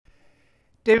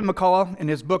David McCullough, in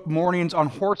his book Mornings on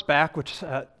Horseback, which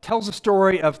tells the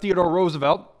story of Theodore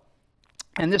Roosevelt,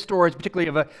 and this story is particularly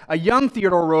of a young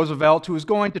Theodore Roosevelt who is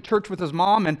going to church with his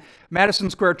mom in Madison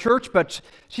Square Church, but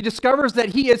she discovers that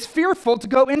he is fearful to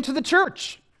go into the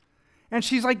church. And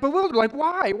she's like bewildered, like,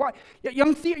 why? Why?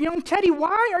 Young Teddy,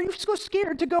 why are you so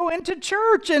scared to go into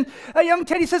church? And young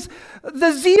Teddy says,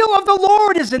 the zeal of the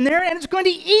Lord is in there, and it's going to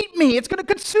eat me. It's going to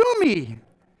consume me.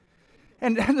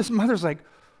 And this mother's like,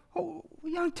 oh,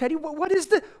 young Teddy, what is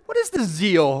the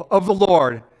zeal of the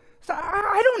Lord? So,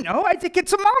 I don't know. I think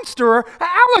it's a monster or an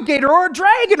alligator or a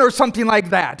dragon or something like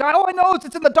that. All I know is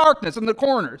it's in the darkness, in the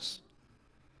corners.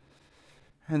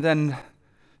 And then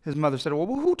his mother said, well,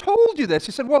 who told you this?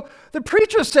 He said, well, the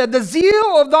preacher said, the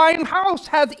zeal of thine house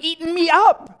hath eaten me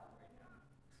up.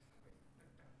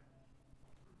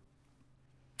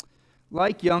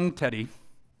 Like young Teddy,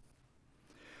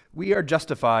 we are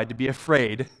justified to be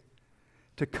afraid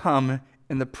to come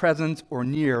in the presence or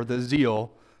near the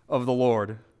zeal of the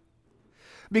Lord.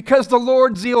 Because the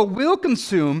Lord's zeal will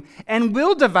consume and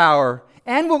will devour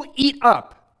and will eat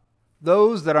up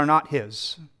those that are not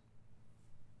his.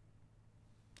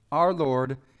 Our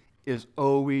Lord is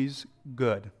always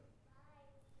good.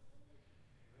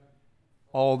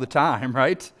 All the time,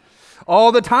 right?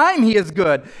 All the time he is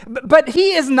good. But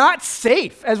he is not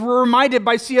safe, as we're reminded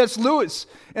by C.S. Lewis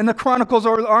in the Chronicles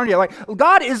of Narnia. Like,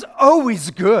 God is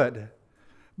always good,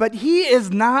 but he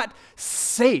is not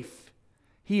safe.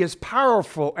 He is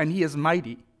powerful and he is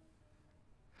mighty.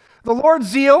 The Lord's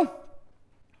zeal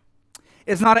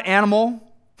is not an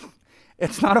animal.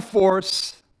 It's not a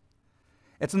force.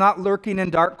 It's not lurking in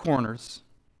dark corners.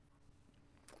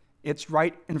 It's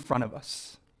right in front of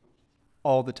us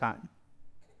all the time.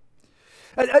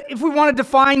 If we want to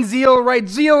define zeal, right,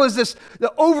 zeal is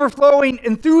the overflowing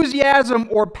enthusiasm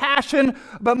or passion,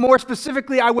 but more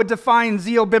specifically, I would define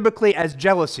zeal biblically as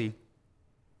jealousy.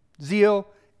 Zeal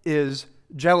is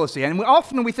jealousy. And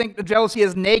often we think that jealousy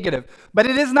is negative, but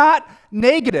it is not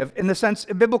negative in the sense,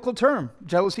 a biblical term.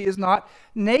 Jealousy is not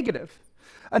negative.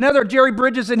 Another, Jerry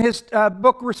Bridges, in his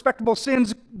book Respectable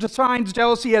Sins, defines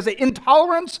jealousy as an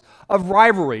intolerance of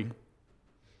rivalry.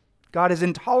 God is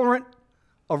intolerant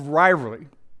of rivalry.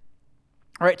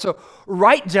 All right, so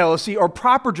right jealousy or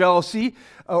proper jealousy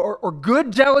or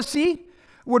good jealousy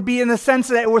would be in the sense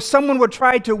that it was someone would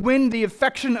try to win the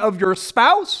affection of your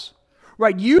spouse.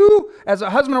 Right, you as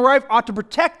a husband or wife ought to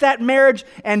protect that marriage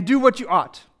and do what you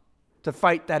ought to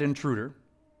fight that intruder.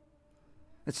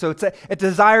 And so it's a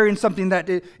desiring something that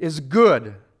is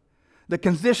good. The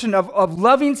condition of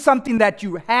loving something that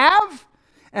you have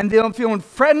and then feeling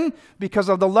threatened because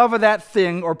of the love of that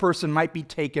thing or person might be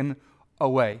taken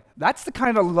away. That's the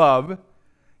kind of love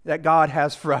that God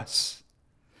has for us.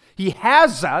 He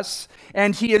has us,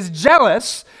 and he is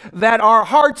jealous that our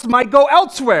hearts might go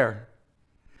elsewhere,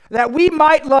 that we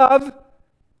might love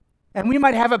and we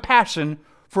might have a passion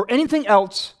for anything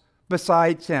else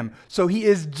besides him. So he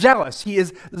is jealous. He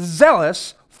is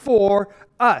zealous for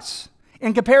us.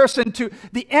 In comparison to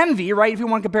the envy, right? If you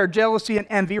want to compare jealousy and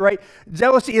envy, right?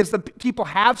 Jealousy is the people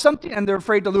have something and they're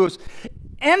afraid to lose.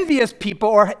 Envious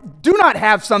people do not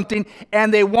have something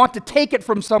and they want to take it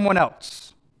from someone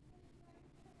else.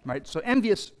 Right? So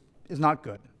envious is not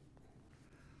good.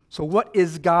 So what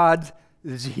is God's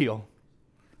zeal?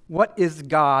 What is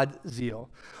God's zeal?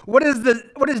 What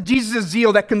is Jesus'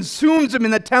 zeal that consumes him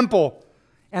in the temple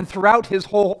and throughout his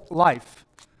whole life?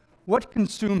 What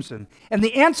consumes him? And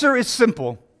the answer is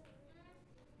simple.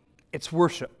 It's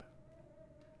worship.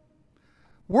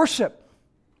 Worship.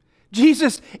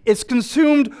 Jesus is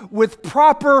consumed with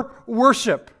proper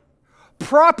worship.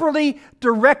 Properly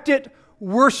directed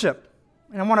worship.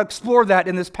 And I want to explore that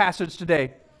in this passage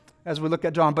today as we look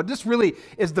at John. But this really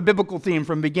is the biblical theme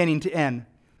from beginning to end.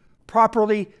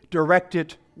 Properly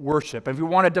directed worship. If you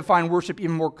want to define worship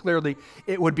even more clearly,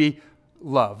 it would be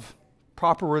love.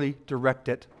 Properly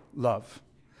directed love.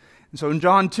 And so in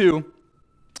John 2,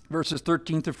 verses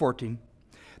 13 through 14,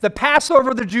 the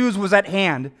Passover of the Jews was at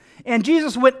hand, and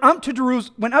Jesus went up to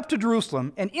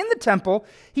Jerusalem, and in the temple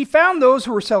he found those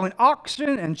who were selling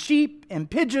oxen and sheep and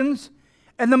pigeons,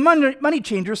 and the money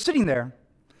changers sitting there.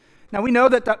 Now we know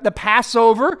that the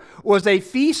Passover was a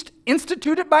feast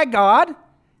instituted by God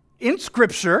in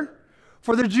Scripture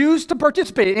for the Jews to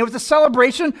participate in. It was a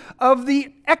celebration of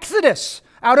the Exodus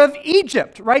out of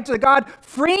Egypt, right? So God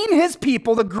freeing his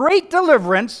people, the great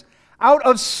deliverance out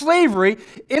of slavery,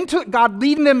 into God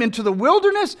leading them into the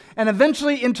wilderness and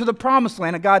eventually into the promised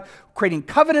land, and God creating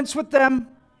covenants with them,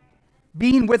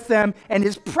 being with them, and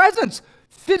his presence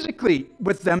physically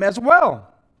with them as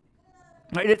well.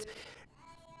 Right?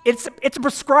 It's a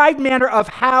prescribed manner of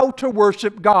how to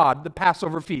worship God, the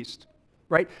Passover feast,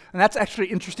 right? And that's actually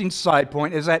an interesting side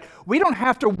point, is that we don't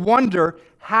have to wonder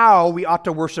how we ought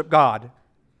to worship God.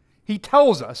 He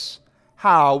tells us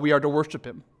how we are to worship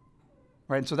him,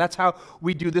 right? And so that's how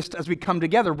we do this as we come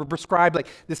together. We're prescribed, like,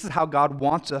 this is how God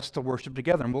wants us to worship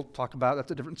together. And we'll talk about,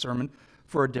 that's a different sermon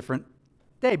for a different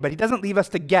day. But he doesn't leave us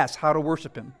to guess how to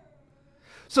worship him.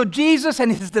 So Jesus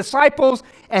and his disciples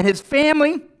and his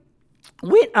family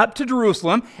went up to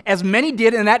Jerusalem, as many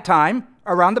did in that time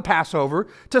around the Passover,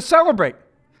 to celebrate,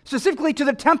 specifically to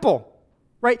the temple,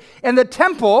 right? And the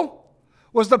temple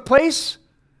was the place,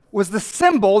 was the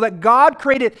symbol that God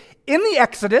created in the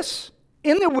Exodus,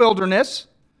 in the wilderness,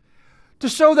 to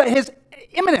show that his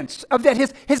immanence, of that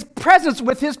his presence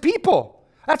with his people.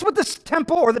 That's what this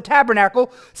temple or the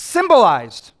tabernacle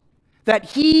symbolized, that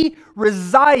he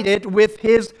resided with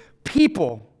his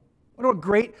people. What a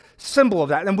great symbol of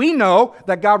that. And we know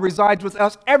that God resides with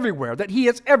us everywhere, that he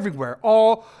is everywhere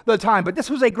all the time. But this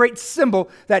was a great symbol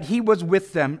that he was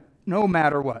with them no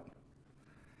matter what.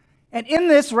 And in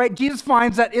this, right, Jesus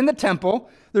finds that in the temple,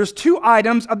 there's two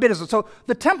items of business. So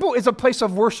the temple is a place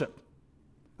of worship,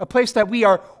 a place that we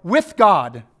are with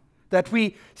God, that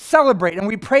we celebrate and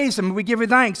we praise him and we give him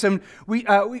thanks. And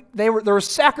there were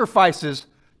sacrifices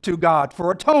to God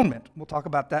for atonement. We'll talk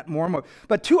about that more and more.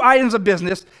 But two items of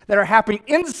business that are happening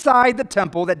inside the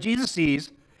temple that Jesus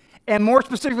sees, and more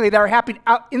specifically, that are happening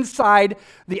out inside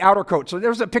the outer court. So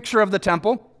there's a picture of the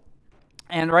temple,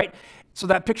 and right, so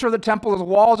that picture of the temple is the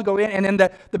walls that go in, and then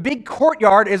the big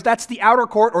courtyard that's the outer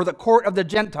court, or the court of the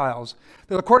Gentiles.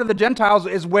 The court of the Gentiles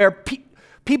is where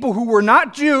people who were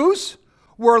not Jews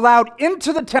were allowed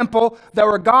into the temple, that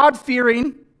were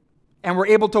God-fearing and were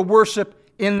able to worship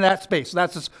in that space. So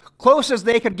that's as close as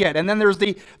they could get. And then there's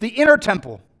the inner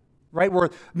temple, right, where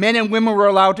men and women were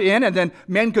allowed in, and then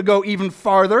men could go even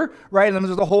farther, right? And then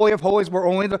there's the Holy of Holies, where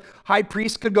only the high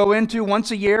priest could go into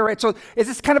once a year, right? So it's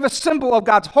this kind of a symbol of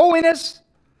God's holiness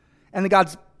and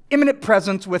God's imminent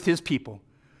presence with his people.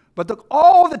 But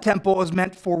all the temple is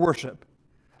meant for worship.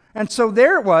 And so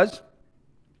there it was,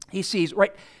 he sees,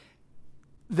 right,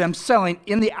 them selling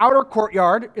in the outer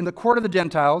courtyard, in the court of the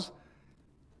Gentiles,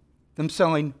 them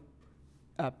selling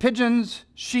pigeons,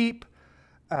 sheep,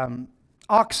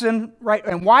 oxen, right?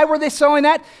 And why were they selling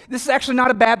that? This is actually not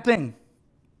a bad thing.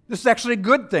 This is actually a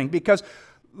good thing, because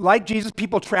like Jesus,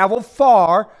 people traveled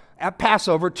far at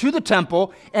Passover to the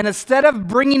temple, and instead of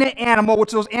bringing an animal,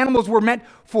 which those animals were meant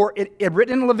for, it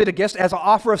written in Leviticus, as an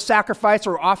offer of sacrifice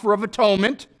or offer of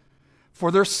atonement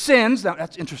for their sins. Now,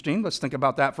 that's interesting. Let's think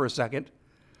about that for a second.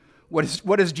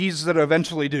 What is Jesus going to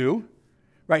eventually do?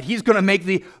 Right? He's going to make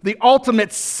the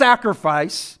ultimate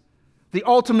sacrifice, the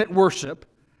ultimate worship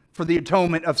for the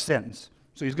atonement of sins.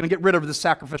 So he's going to get rid of the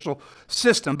sacrificial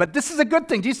system. But this is a good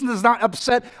thing. Jesus is not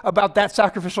upset about that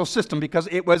sacrificial system, because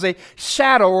it was a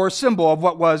shadow or a symbol of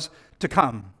what was to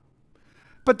come.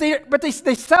 But they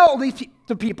sell these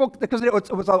to people because it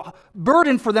was a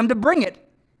burden for them to bring it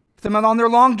to them on their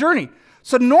long journey.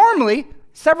 So normally,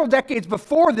 several decades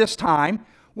before this time,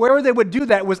 where they would do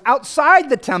that was outside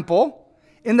the temple,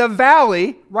 in the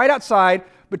valley, right outside,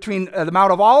 between the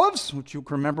Mount of Olives, which you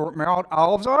can remember what Mount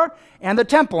Olives are, and the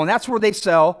temple. And that's where they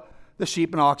sell the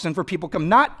sheep and oxen for people to come,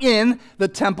 not in the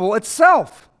temple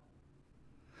itself.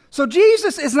 So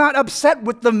Jesus is not upset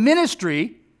with the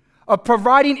ministry of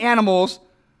providing animals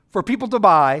for people to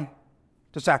buy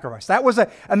to sacrifice. That was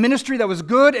a ministry that was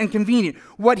good and convenient.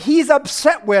 What he's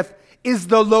upset with is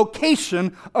the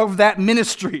location of that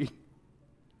ministry.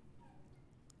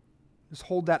 Just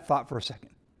hold that thought for a second.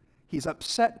 He's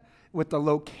upset with the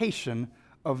location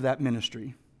of that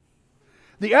ministry.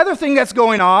 The other thing that's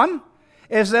going on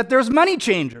is that there's money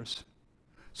changers.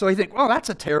 So you think, well, that's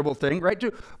a terrible thing, right?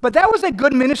 But that was a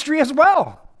good ministry as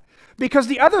well. Because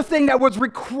the other thing that was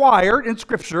required in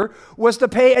Scripture was to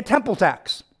pay a temple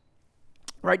tax.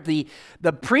 Right? The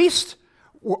priests,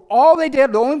 all they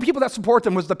did, the only people that support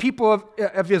them was the people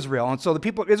of Israel. And so the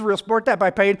people of Israel support that by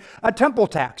paying a temple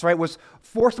tax, right? It was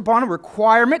forced upon a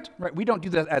requirement, right? We don't do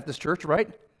that at this church, right?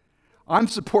 I'm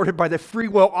supported by the free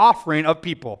will offering of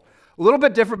people. A little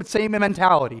bit different, but same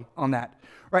mentality on that,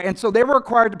 right? And so they were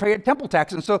required to pay a temple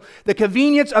tax. And so the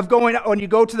convenience of going, when you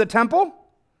go to the temple,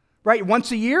 right,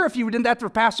 once a year, if you did that for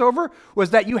Passover,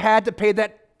 was that you had to pay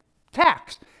that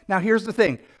tax. Now, here's the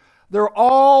thing. There are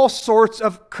all sorts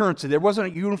of currency. There wasn't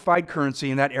a unified currency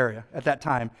in that area at that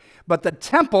time. But the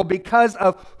temple, because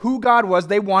of who God was,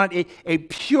 they wanted a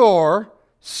pure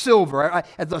silver,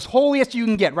 the holiest you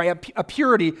can get, right? A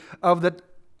purity of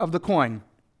the coin.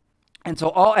 And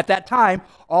so at that time,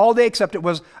 all they accepted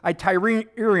was a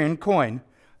Tyrian coin.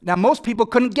 Now, most people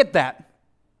couldn't get that.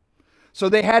 So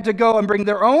they had to go and bring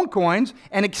their own coins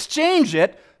and exchange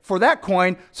it for that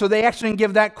coin, so they actually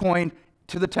give that coin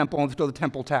to the temple and to the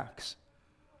temple tax.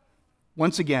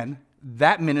 Once again,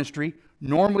 that ministry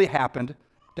normally happened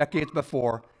decades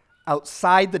before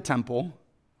outside the temple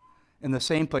in the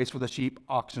same place where the sheep,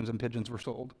 oxen, and pigeons were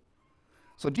sold.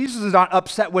 So Jesus is not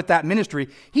upset with that ministry.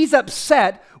 He's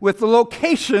upset with the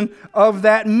location of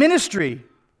that ministry.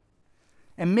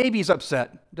 And maybe he's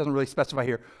upset, doesn't really specify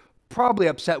here, probably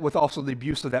upset with also the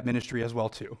abuse of that ministry as well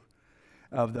too,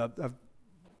 of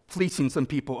fleecing some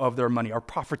people of their money or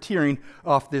profiteering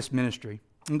off this ministry.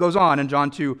 And goes on in John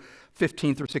 2,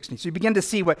 15 through 16. So you begin to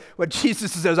see what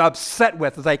Jesus is upset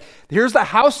with. It's like, here's the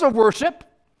house of worship.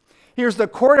 Here's the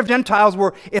court of Gentiles,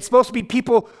 where it's supposed to be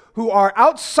people who are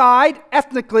outside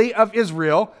ethnically of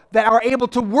Israel that are able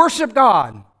to worship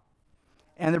God.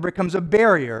 And there becomes a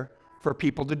barrier for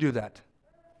people to do that.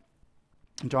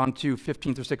 John 2,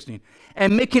 15 through 16.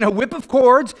 And making a whip of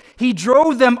cords, he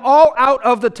drove them all out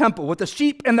of the temple with the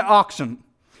sheep and the oxen.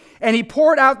 And he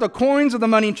poured out the coins of the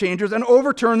money changers and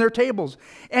overturned their tables.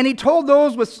 And he told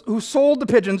those who sold the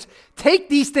pigeons, take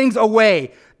these things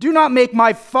away. Do not make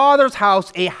my Father's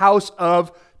house a house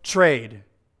of trade.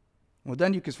 Well,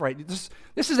 then you can write, this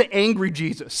is an angry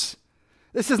Jesus.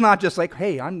 This is not just like,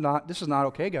 hey, this is not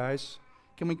okay, guys.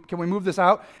 Can we move this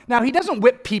out? Now, he doesn't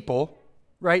whip people,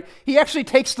 right? He actually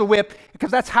takes the whip because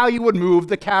that's how you would move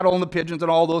the cattle and the pigeons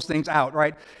and all those things out,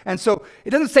 right? And so it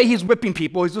doesn't say he's whipping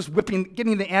people. He's just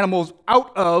getting the animals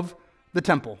out of the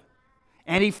temple.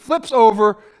 And he flips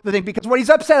over the thing because what he's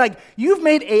upset, like, you've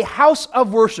made a house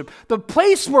of worship, the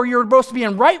place where you're supposed to be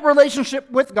in right relationship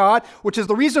with God, which is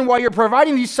the reason why you're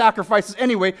providing these sacrifices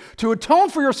anyway, to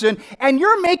atone for your sin, and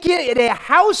you're making it a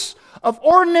house of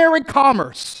ordinary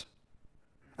commerce,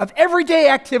 of everyday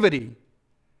activity,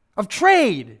 of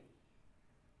trade.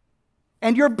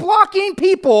 And you're blocking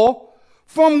people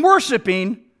from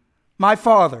worshiping my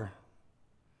Father.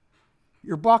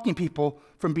 You're blocking people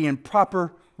from being in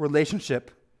proper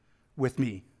relationship with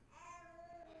me.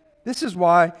 This is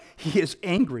why he is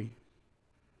angry.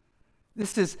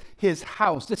 This is his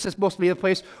house. This is supposed to be a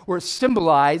place where it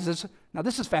symbolizes. Now,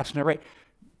 this is fascinating, right?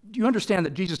 Do you understand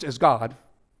that Jesus is God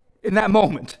in that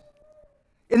moment?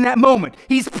 In that moment,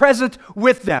 he's present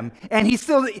with them, and he's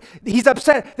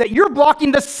upset that you're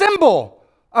blocking the symbol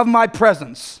of my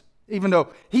presence, even though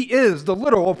he is the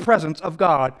literal presence of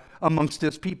God amongst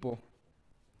his people.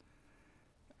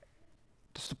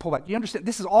 Just to pull back, you understand?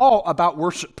 This is all about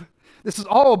worship. This is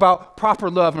all about proper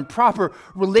love and proper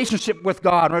relationship with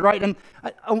God, right? And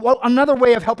another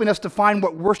way of helping us define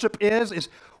what worship is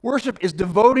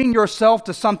devoting yourself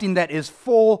to something that is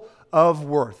full of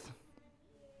worth.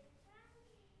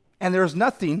 And there's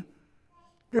nothing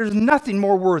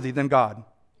more worthy than God.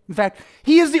 In fact,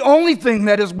 he is the only thing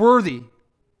that is worthy.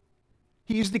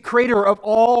 He is the creator of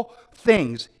all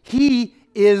things. He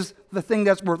is the thing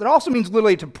that's worth. It also means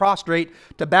literally to prostrate,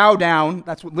 to bow down.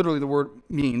 That's what literally the word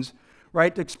means,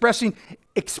 right? Expressing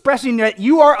that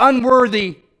you are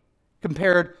unworthy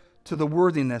compared to the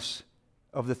worthiness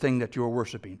of the thing that you are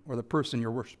worshiping or the person you're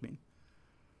worshiping.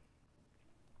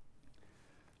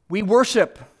 We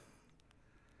worship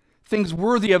things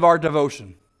worthy of our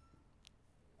devotion,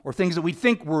 or things that we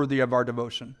think worthy of our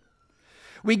devotion.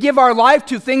 We give our life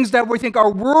to things that we think are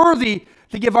worthy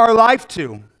to give our life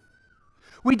to.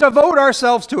 We devote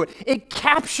ourselves to it. It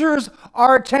captures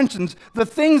our attentions, the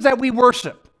things that we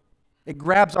worship. It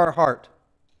grabs our heart.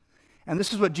 And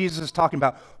this is what Jesus is talking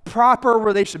about. Proper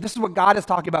relationship. This is what God is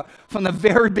talking about from the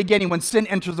very beginning when sin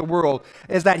enters the world,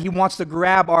 is that he wants to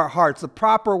grab our hearts. The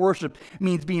proper worship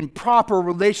means being in proper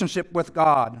relationship with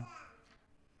God.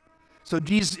 So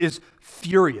Jesus is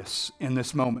furious in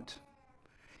this moment.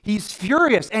 He's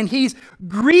furious and he's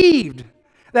grieved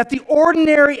that the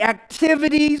ordinary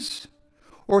activities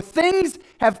or things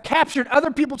have captured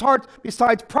other people's hearts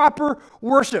besides proper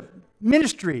worship.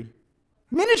 Ministry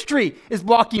is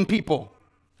blocking people.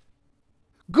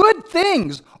 Good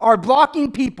things are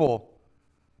blocking people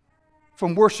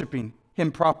from worshiping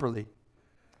him properly.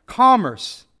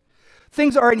 Commerce.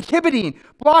 Things are inhibiting,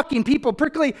 blocking people,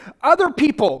 particularly other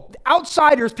people,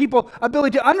 outsiders, people,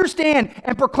 ability to understand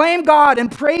and proclaim God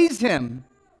and praise him.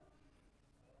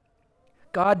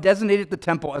 God designated the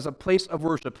temple as a place of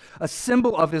worship, a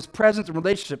symbol of his presence and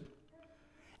relationship.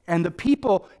 And the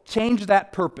people changed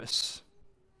that purpose.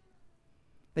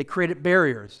 They created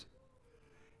barriers,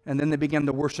 and then they began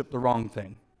to worship the wrong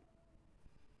thing.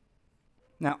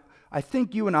 Now, I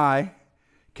think you and I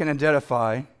can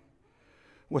identify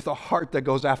with a heart that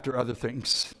goes after other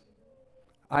things.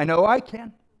 I know I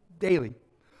can, daily.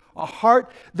 A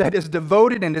heart that is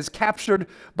devoted and is captured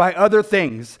by other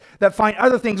things, that find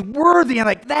other things worthy and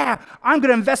like, I'm going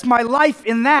to invest my life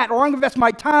in that, or I'm going to invest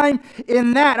my time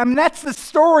in that. I mean, that's the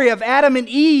story of Adam and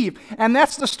Eve, and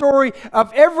that's the story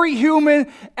of every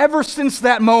human ever since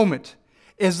that moment,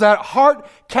 is that heart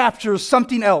captures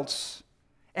something else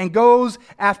and goes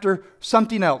after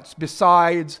something else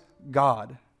besides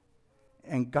God.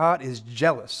 And God is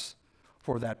jealous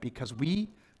for that because we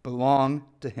belong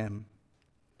to him.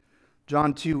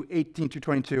 John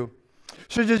 2:18-22.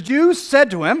 So the Jews said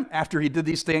to him, after he did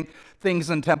these things in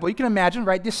the temple, you can imagine,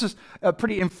 right? This is a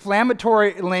pretty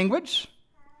inflammatory language,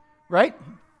 right?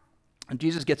 And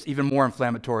Jesus gets even more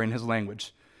inflammatory in his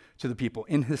language to the people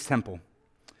in his temple.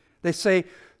 They say,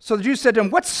 so the Jews said to him,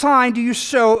 what sign do you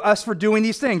show us for doing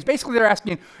these things? Basically, they're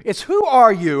asking, it's who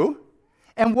are you?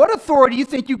 And what authority do you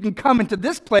think you can come into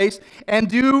this place and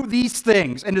do these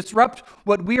things and disrupt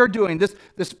what we are doing, this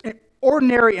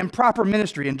ordinary and proper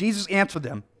ministry? And Jesus answered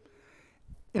them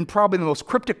in probably the most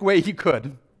cryptic way he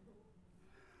could.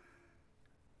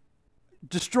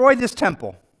 Destroy this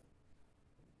temple.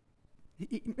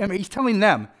 He's telling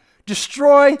them,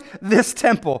 destroy this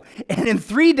temple, and in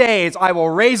 3 days I will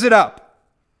raise it up.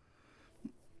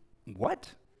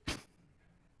 What?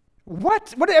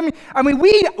 What? I mean,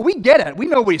 we get it. We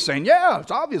know what he's saying. Yeah,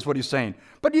 it's obvious what he's saying.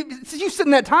 But you sit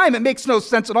in that time, it makes no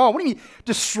sense at all. What do you mean,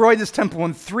 destroy this temple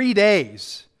in 3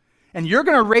 days? And you're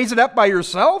going to raise it up by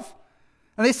yourself?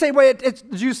 And they say, the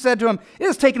Jews said to him, it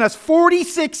has taken us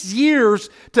 46 years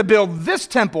to build this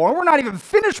temple, and we're not even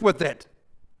finished with it.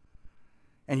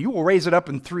 And you will raise it up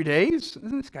in 3 days?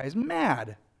 This guy's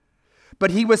mad.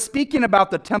 But he was speaking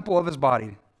about the temple of his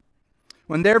body.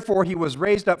 When therefore he was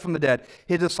raised up from the dead,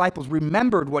 his disciples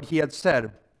remembered what he had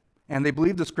said, and they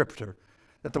believed the scripture,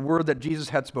 that the word that Jesus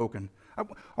had spoken. I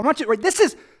want you, right,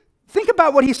 think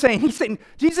about what he's saying.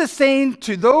 Jesus is saying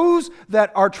to those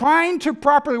that are trying to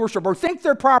properly worship, or think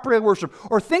they're properly worship,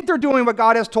 or think they're doing what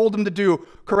God has told them to do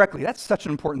correctly. That's such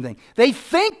an important thing. They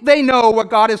think they know what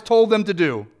God has told them to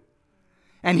do.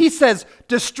 And he says,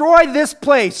 destroy this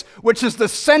place, which is the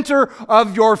center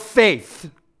of your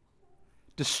faith.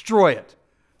 Destroy it.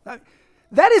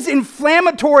 That is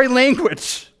inflammatory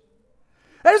language.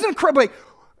 That is incredible.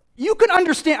 You can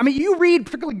understand, you read,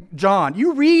 particularly John,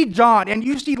 and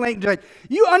you see language,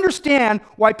 you understand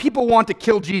why people want to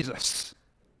kill Jesus.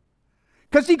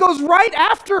 Because he goes right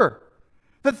after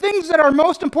the things that are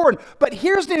most important. But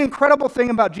here's the incredible thing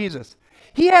about Jesus.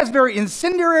 He has very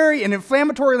incendiary and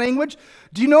inflammatory language.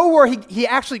 Do you know where he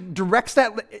actually directs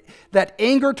that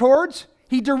anger towards?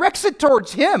 He directs it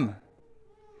towards him.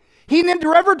 He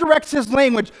never directs his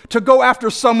language to go after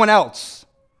someone else.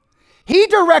 He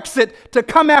directs it to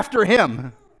come after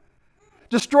him.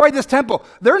 Destroy this temple.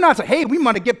 They're not saying, hey, we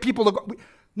want to get people to go.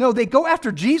 No, they go after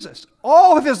Jesus.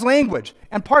 All of his language.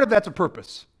 And part of that's a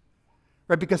purpose.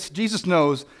 Right? Because Jesus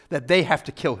knows that they have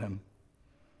to kill him.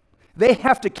 They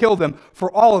have to kill them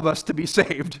for all of us to be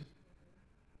saved.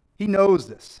 He knows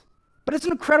this. But it's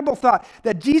an incredible thought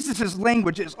that Jesus'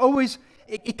 language is always,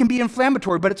 it can be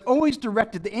inflammatory, but it's always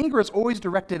directed, the anger is always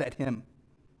directed at him,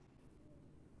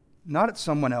 not at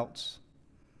someone else.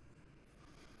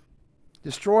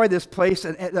 Destroy this place,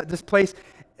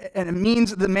 and it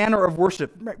means the manner of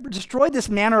worship. Destroy this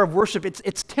manner of worship.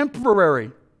 It's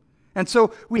temporary. And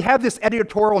so we have this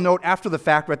editorial note after the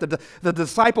fact, right, that the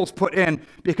disciples put in,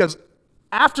 because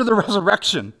after the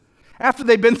resurrection, after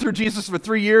they've been through Jesus for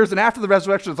 3 years, and after the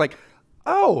resurrection, it's like,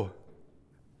 oh,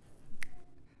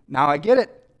 now I get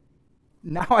it.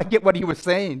 Now I get what he was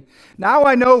saying. Now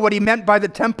I know what he meant by the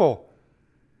temple.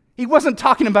 He wasn't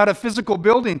talking about a physical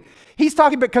building. He's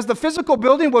talking because the physical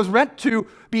building was meant to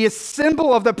be a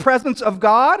symbol of the presence of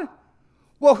God.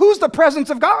 Well, who's the presence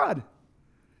of God?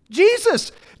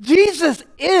 Jesus. Jesus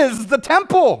is the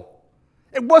temple.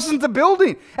 It wasn't the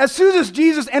building. As soon as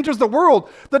Jesus enters the world,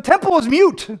 the temple is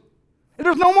mute.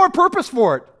 There's no more purpose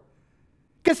for it.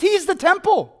 Because he's the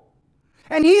temple.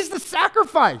 And he's the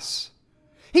sacrifice.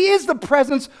 He is the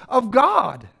presence of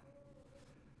God.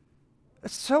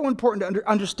 It's so important to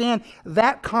understand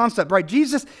that concept, right?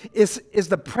 Jesus is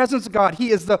the presence of God.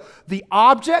 He is the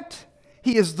object,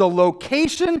 he is the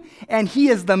location, and he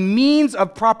is the means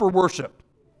of proper worship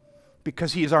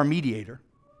because he is our mediator.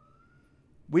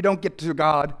 We don't get to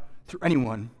God through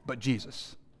anyone but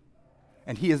Jesus.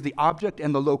 And he is the object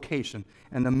and the location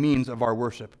and the means of our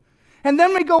worship. And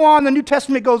then we go on, the New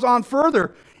Testament goes on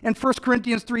further in 1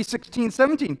 Corinthians 3:16,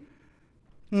 17.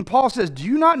 And Paul says, do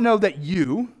you not know that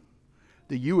you,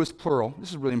 the you is plural, this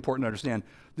is really important to understand,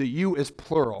 the you is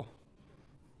plural,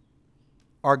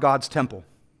 are God's temple.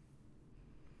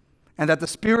 And that the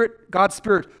Spirit, God's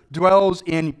Spirit, dwells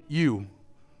in you.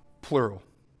 plural.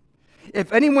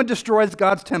 If anyone destroys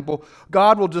God's temple,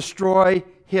 God will destroy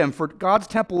him, for God's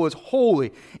temple is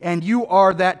holy, and you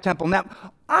are that temple. Now,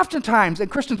 oftentimes, in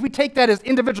Christians, we take that as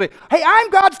individually. Hey, I'm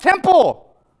God's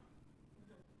temple.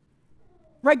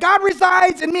 Right? God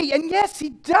resides in me, and yes, he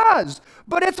does,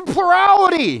 but it's a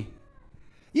plurality.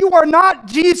 You are not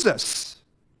Jesus.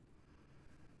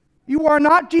 You are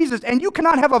not Jesus, and you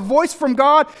cannot have a voice from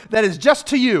God that is just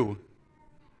to you.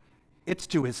 It's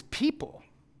to his people.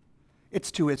 It's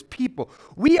to his people.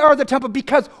 We are the temple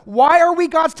because why are we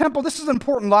God's temple? This is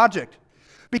important logic.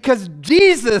 Because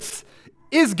Jesus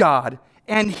is God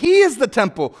and he is the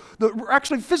temple. The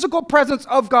actually physical presence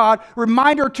of God,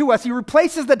 reminder to us. He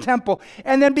replaces the temple.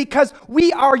 And then because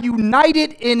we are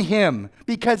united in him,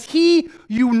 because he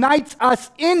unites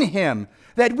us in him,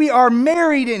 that we are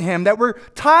married in him, that we're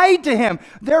tied to him.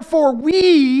 Therefore,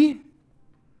 we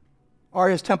are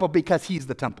his temple because he's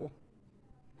the temple.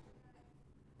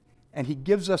 And he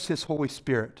gives us his Holy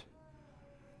Spirit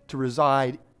to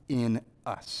reside in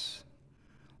us.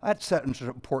 That's such an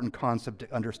important concept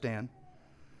to understand.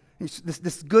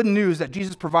 This good news that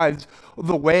Jesus provides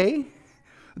the way,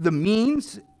 the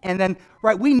means, and then,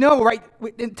 right, we know, right,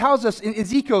 it tells us in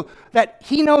Ezekiel that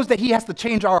he knows that he has to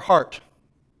change our heart.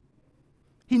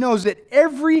 He knows that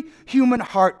every human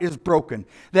heart is broken,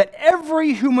 that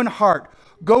every human heart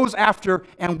goes after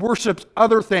and worships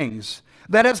other things,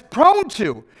 that is prone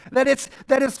to, that is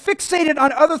fixated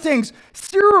on other things,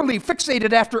 serially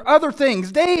fixated after other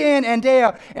things, day in and day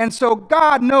out. And so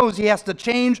God knows he has to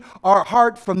change our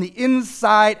heart from the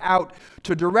inside out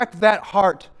to direct that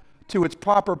heart to its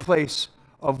proper place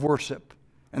of worship.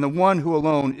 And the one who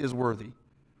alone is worthy.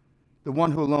 The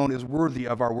one who alone is worthy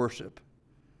of our worship.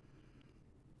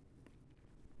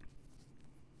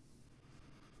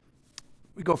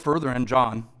 We go further in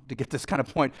John to get this kind of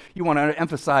point. You want to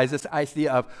emphasize this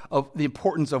idea of the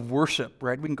importance of worship,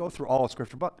 right? We can go through all of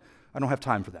Scripture, but I don't have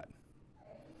time for that.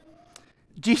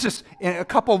 Jesus, in a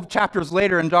couple of chapters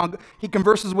later in John, he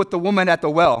converses with the woman at the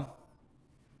well.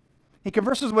 He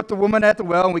converses with the woman at the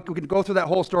well, and we can go through that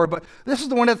whole story, but this is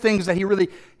one of the things that he really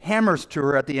hammers to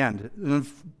her at the end, in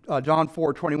John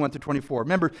 4:21-24.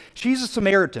 Remember, she's a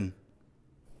Samaritan.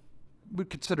 We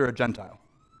consider a Gentile,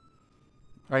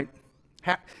 right?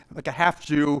 Like a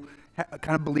half-Jew,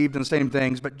 kind of believed in the same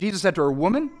things. But Jesus said to her,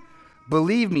 "Woman,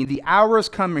 believe me, the hour is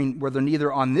coming where they're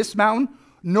neither on this mountain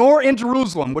nor in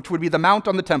Jerusalem," which would be the mount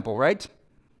on the temple, right?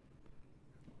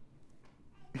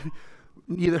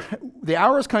 The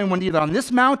hour is coming when neither on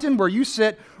this mountain where you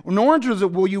sit nor in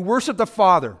Jerusalem will you worship the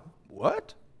Father.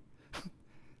 What?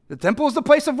 The temple is the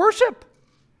place of worship.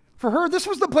 For her, this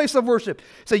was the place of worship.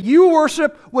 So you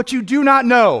worship what you do not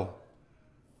know.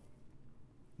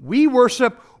 We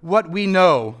worship what we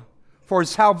know, for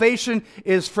salvation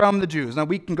is from the Jews. Now,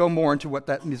 we can go more into what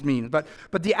that means, but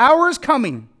the hour is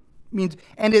coming, means,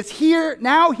 and it's here,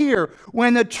 now here,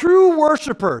 when the true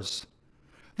worshipers,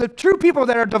 the true people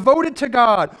that are devoted to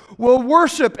God, will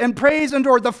worship and praise and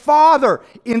adore the Father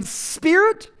in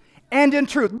spirit and in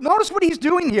truth. Notice what he's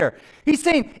doing here. He's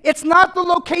saying it's not the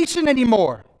location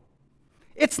anymore.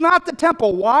 It's not the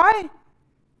temple. Why?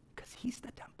 Because he's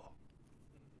the temple.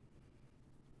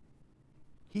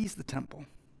 He's the temple.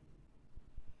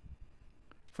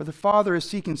 For the Father is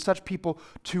seeking such people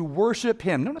to worship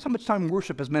him. Notice how much time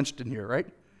worship is mentioned in here, right?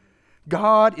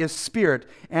 God is spirit,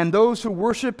 and those who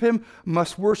worship him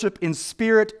must worship in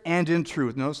spirit and in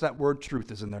truth. Notice that word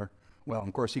truth is in there. Well,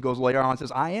 of course, he goes later on and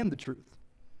says, I am the truth.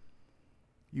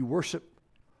 You worship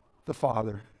the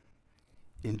Father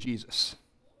in Jesus.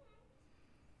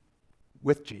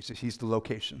 With Jesus, he's the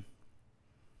location.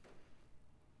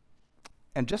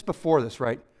 And just before this,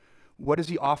 right, what does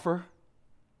he offer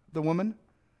the woman?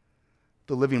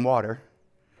 The living water.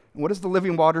 And what does the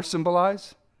living water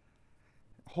symbolize?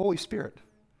 Holy Spirit,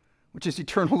 which is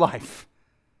eternal life.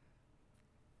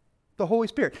 The Holy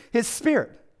Spirit, his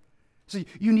Spirit. So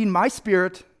you need my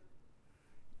Spirit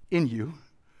in you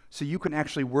so you can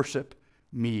actually worship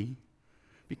me,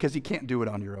 because you can't do it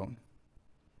on your own.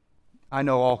 I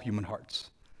know all human hearts,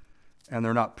 and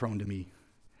they're not prone to me.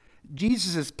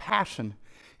 Jesus' passion,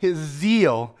 his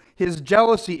zeal, his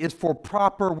jealousy is for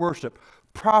proper worship,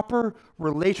 proper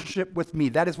relationship with me.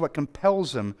 That is what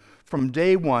compels him from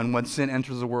day one when sin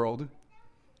enters the world.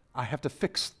 I have to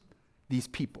fix these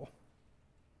people.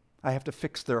 I have to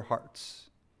fix their hearts.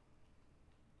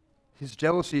 His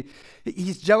jealousy,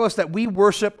 he's jealous that we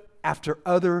worship after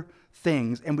other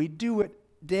things, and we do it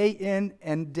day in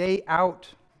and day out.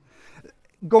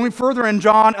 Going further in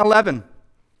John 11,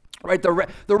 right, the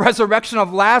resurrection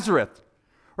of Lazarus,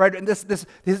 right? And this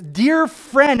his dear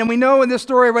friend, and we know in this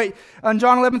story, right, on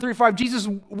John 11:35, Jesus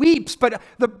weeps. But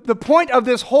the point of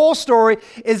this whole story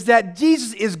is that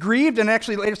Jesus is grieved, and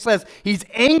actually later says he's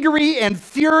angry and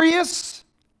furious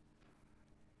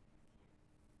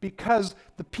because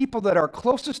the people that are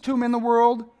closest to him in the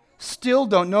world still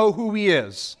don't know who he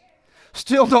is.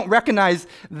 Still don't recognize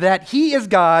that he is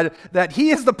God, that he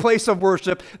is the place of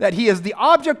worship, that he is the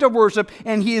object of worship,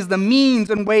 and he is the means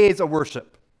and ways of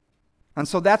worship. And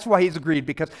so that's why he's grieved,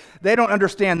 because they don't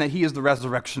understand that he is the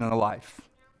resurrection and the life.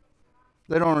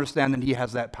 They don't understand that he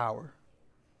has that power.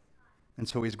 And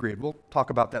so he's grieved. We'll talk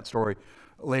about that story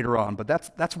later on, but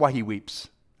that's why he weeps.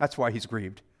 That's why he's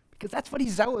grieved, because that's what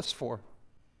he's zealous for.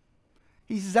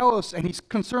 He's zealous and he's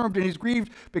concerned and he's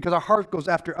grieved because our heart goes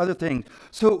after other things.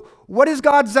 So what is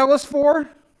God zealous for?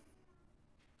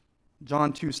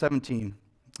 John 2:17.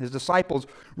 His disciples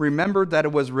remembered that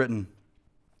it was written.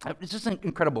 It's just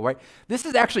incredible, right? This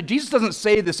is actually, Jesus doesn't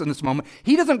say this in this moment.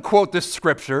 He doesn't quote this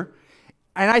scripture.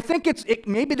 And I think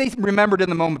maybe they remembered in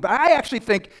the moment, but I actually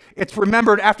think it's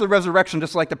remembered after the resurrection,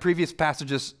 just like the previous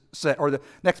passages say, or the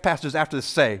next passages after this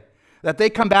say, that they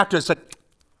come back to it and say,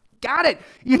 got it.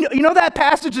 You know that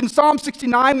passage in Psalm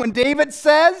 69 when David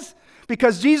says,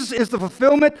 because Jesus is the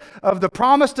fulfillment of the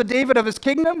promise to David of his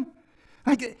kingdom?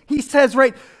 He says,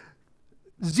 right,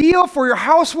 zeal for your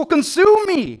house will consume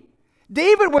me.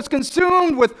 David was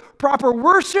consumed with proper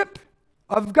worship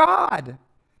of God.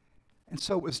 And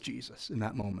so was Jesus in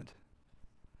that moment.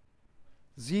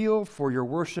 Zeal for your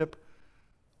worship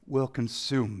will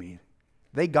consume me.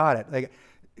 They got it.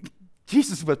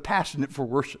 Jesus was passionate for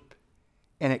worship.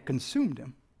 And it consumed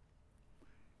him.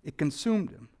 It consumed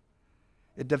him.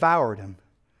 It devoured him.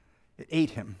 It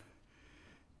ate him.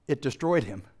 It destroyed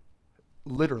him.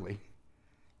 Literally,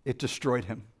 it destroyed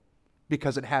him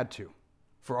because it had to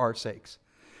for our sakes.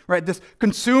 Right? This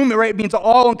consume, right, means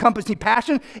all-encompassing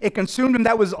passion. It consumed him.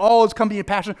 That was all-encompassing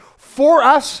passion for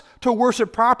us to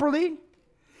worship properly.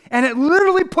 And it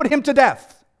literally put him to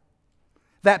death.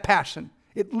 That passion.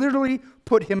 It literally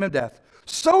put him to death.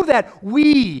 So that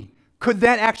we could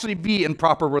then actually be in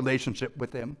proper relationship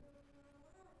with him.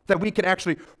 That we could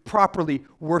actually properly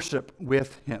worship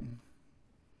with him.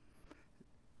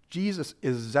 Jesus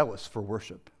is zealous for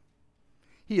worship.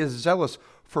 He is zealous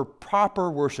for proper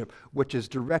worship, which is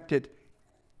directed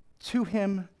to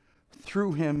him,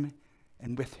 through him,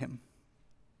 and with him.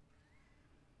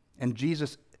 And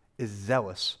Jesus is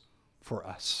zealous for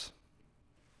us.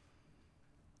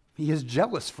 He is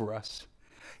jealous for us.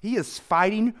 He is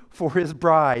fighting for his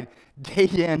bride day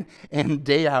in and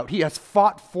day out. He has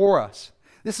fought for us.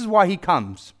 This is why he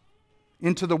comes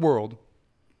into the world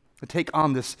to take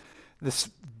on this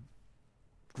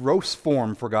gross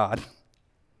form for God.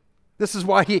 This is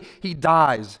why he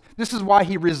dies. This is why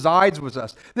he resides with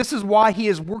us. This is why he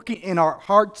is working in our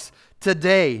hearts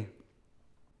today.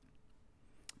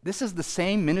 This is the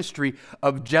same ministry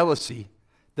of jealousy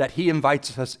that he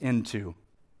invites us into.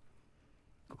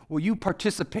 Will you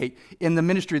participate in the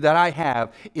ministry that I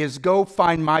have is go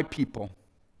find my people.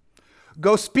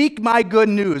 Go speak my good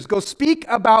news. Go speak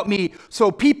about me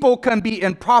so people can be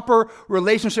in proper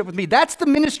relationship with me. That's the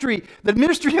ministry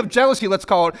of jealousy, let's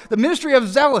call it. The ministry of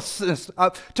zealousness,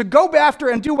 to go after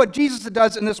and do what Jesus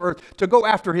does in this earth, to go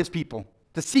after his people,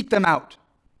 to seek them out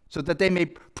so that they may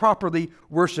properly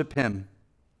worship him.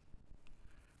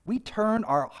 We turn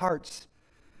our hearts,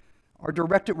 our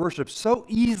directed worship so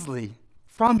easily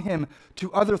from him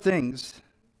to other things.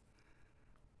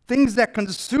 Things that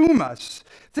consume us,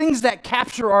 things that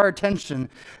capture our attention,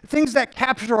 things that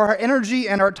capture our energy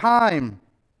and our time.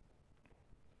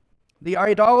 The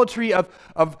idolatry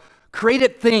of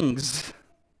created things,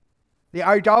 the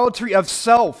idolatry of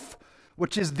self,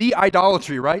 which is the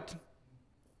idolatry, right?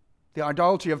 The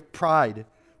idolatry of pride,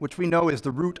 which we know is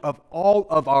the root of all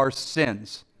of our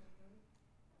sins,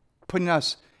 putting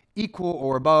us equal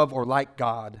or above or like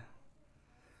God.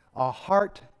 A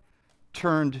heart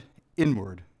turned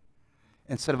inward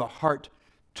instead of a heart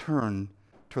turned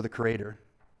to the Creator.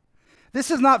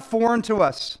 This is not foreign to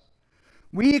us.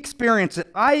 We experience it.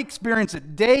 I experience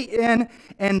it day in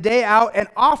and day out, and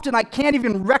often I can't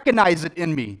even recognize it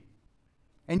in me.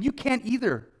 And you can't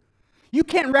either. You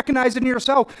can't recognize it in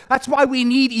yourself. That's why we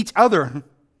need each other,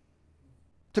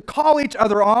 to call each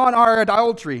other on our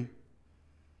idolatry.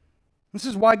 This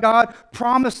is why God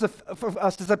promised for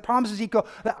us, as I promised Ezekiel,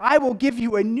 that I will give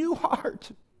you a new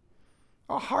heart,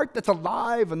 a heart that's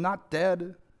alive and not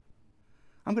dead.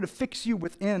 I'm going to fix you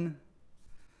within,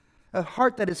 a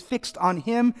heart that is fixed on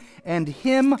him and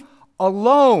him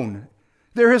alone.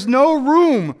 There is no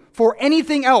room for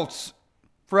anything else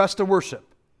for us to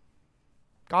worship.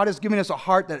 God is giving us a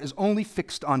heart that is only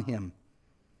fixed on him.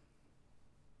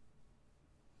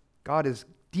 God is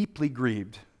deeply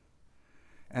grieved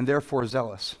and therefore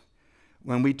zealous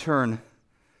when we turn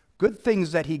good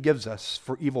things that he gives us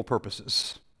for evil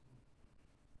purposes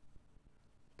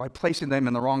by placing them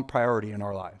in the wrong priority in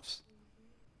our lives.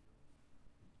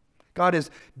 God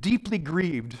is deeply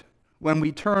grieved when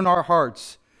we turn our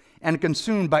hearts and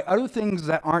consumed by other things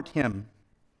that aren't him.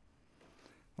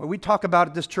 When we talk about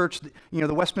at this church,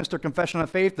 the Westminster Confession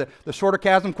of Faith, the Shorter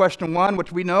Catechism, question 1,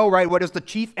 which we know, right? What is the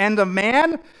chief end of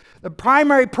man? The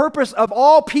primary purpose of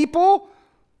all people,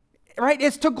 right,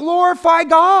 is to glorify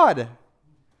God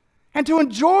and to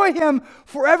enjoy him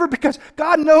forever, because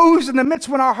God knows in the midst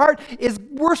when our heart is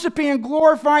worshiping and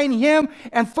glorifying him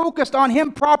and focused on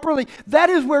him properly, that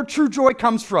is where true joy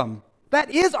comes from. That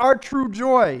is our true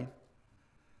joy.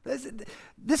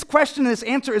 This question and this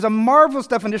answer is a marvelous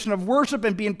definition of worship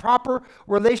and being proper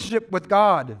relationship with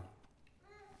God.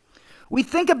 We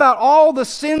think about all the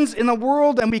sins in the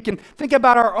world and we can think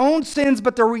about our own sins,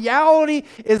 but the reality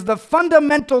is the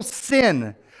fundamental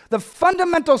sin. The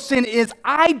fundamental sin is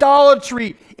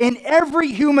idolatry in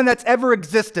every human that's ever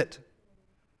existed.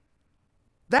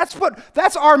 That's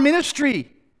our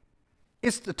ministry,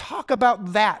 is to talk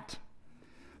about that.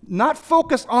 Not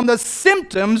focus on the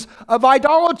symptoms of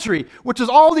idolatry, which is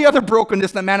all the other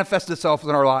brokenness that manifests itself in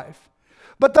our life.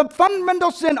 But the fundamental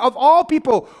sin of all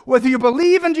people, whether you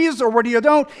believe in Jesus or whether you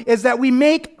don't, is that we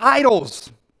make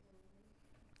idols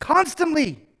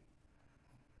constantly.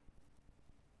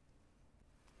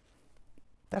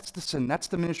 That's the sin. That's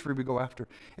the ministry we go after,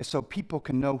 is so people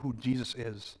can know who Jesus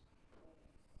is.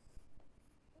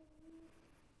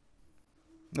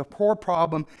 The core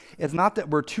problem is not that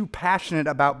we're too passionate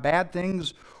about bad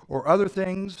things or other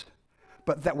things,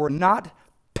 but that we're not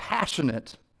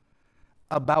passionate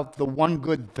about the one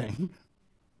good thing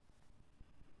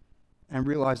and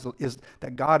realize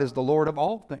that God is the Lord of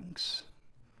all things,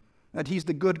 that he's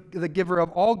the giver of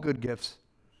all good gifts.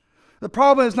 The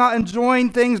problem is not enjoying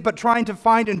things, but trying to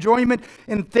find enjoyment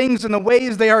in things in the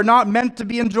ways they are not meant to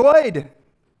be enjoyed.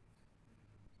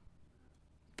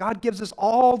 God gives us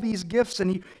all these gifts,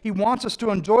 and he wants us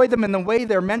to enjoy them in the way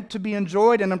they're meant to be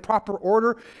enjoyed and in proper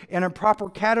order and in proper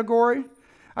category.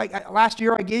 Last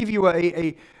year I gave you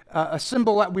a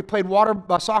symbol that we played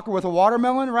soccer with a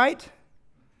watermelon, right?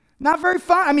 Not very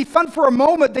fun. I mean, fun for a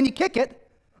moment, then you kick it.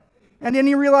 And then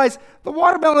you realize the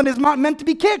watermelon is not meant to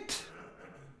be kicked.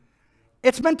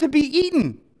 It's meant to be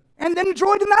eaten and then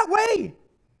enjoyed in that way.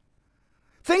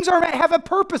 Things have a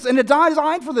purpose and a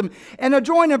design for them and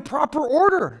enjoyed in proper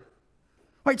order.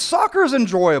 Right? Soccer is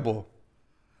enjoyable,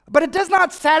 but it does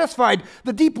not satisfy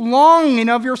the deep longing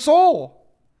of your soul.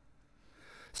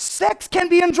 Sex can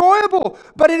be enjoyable,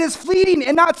 but it is fleeting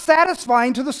and not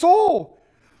satisfying to the soul.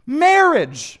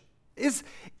 Marriage is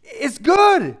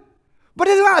good, but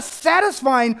it is not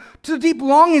satisfying to the deep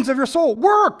longings of your soul.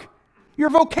 Work, your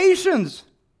vocations,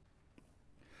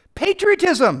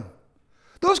 patriotism,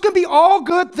 those can be all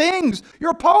good things.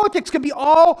 Your politics can be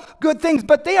all good things,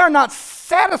 but they are not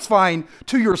satisfying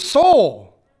to your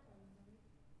soul.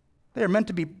 They are meant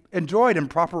to be enjoyed in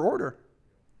proper order.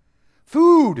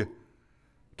 Food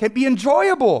can be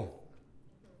enjoyable,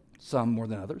 some more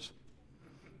than others.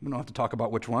 We don't have to talk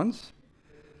about which ones.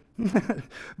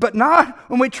 But not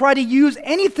when we try to use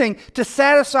anything to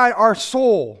satisfy our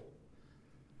soul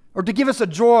or to give us a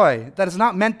joy that is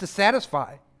not meant to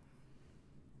satisfy.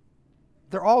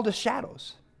 They're all just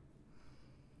shadows.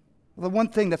 The one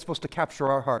thing that's supposed to capture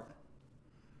our heart.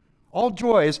 All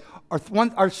joys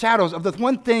are shadows of the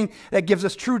one thing that gives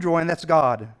us true joy, and that's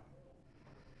God.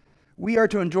 We are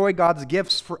to enjoy God's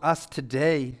gifts for us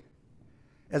today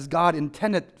as God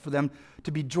intended for them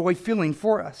to be joy-filling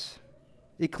for us.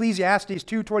 Ecclesiastes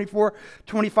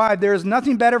 2:24-25, there is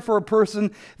nothing better for a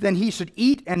person than he should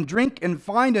eat and drink and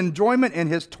find enjoyment in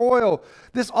his toil.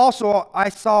 This also I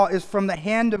saw is from the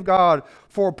hand of God.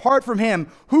 For apart from him,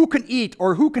 who can eat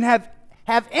or who can have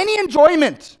any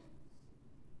enjoyment?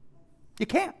 You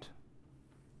can't.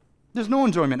 There's no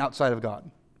enjoyment outside of God.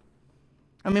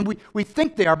 I mean, we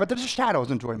think they are, but they're just shadows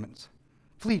enjoyments.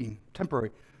 Fleeting, temporary,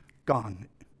 gone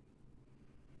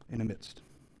in the midst.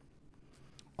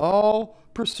 All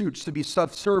pursuits to be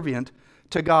subservient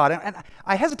to God. And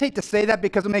I hesitate to say that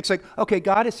because it makes like, okay,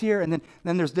 God is here, and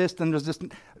then there's this, then there's this.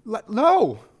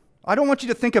 No, I don't want you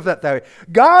to think of that way.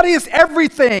 God is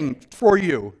everything for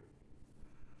you.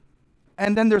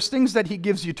 And then there's things that he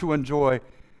gives you to enjoy,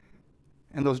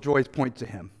 and those joys point to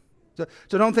him.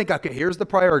 So don't think, okay, here's the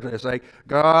priority. It's like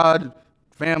God,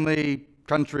 family,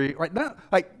 country, right? No,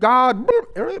 like God.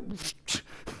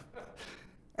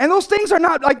 And those things are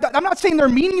not, like, I'm not saying they're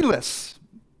meaningless.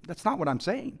 That's not what I'm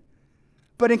saying.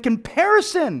 But in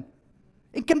comparison,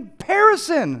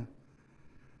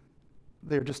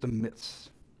 they're just a myth,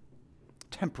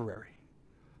 temporary,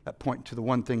 that point to the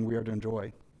one thing we are to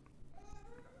enjoy.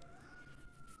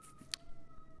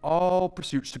 All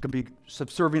pursuits to be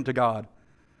subservient to God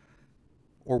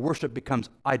or worship becomes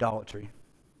idolatry,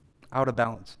 out of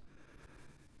balance.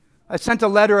 I sent a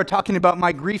letter talking about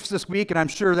my griefs this week, and I'm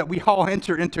sure that we all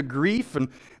enter into grief and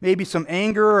maybe some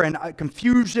anger and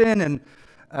confusion,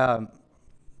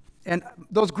 and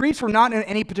those griefs were not in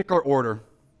any particular order,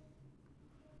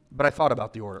 but I thought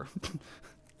about the order.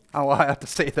 How I have to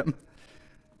say them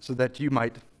so that you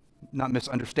might not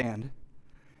misunderstand.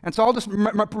 And so I'll just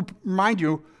remind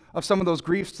you of some of those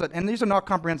griefs, and these are not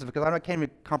comprehensive because I can't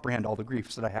even comprehend all the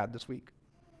griefs that I had this week.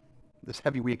 This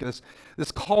heavy week,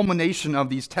 this culmination of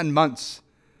these 10 months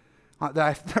that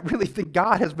I really think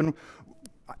God has been,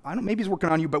 I don't know, maybe he's working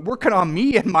on you, but working on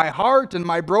me and my heart and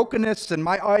my brokenness and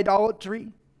my idolatry.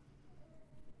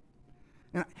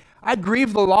 And I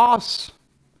grieve the loss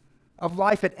of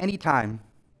life at any time.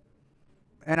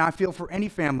 And I feel for any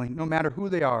family, no matter who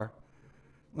they are,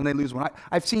 when they lose one.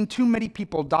 I've seen too many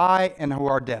people die and who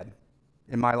are dead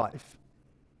in my life.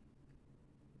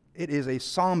 It is a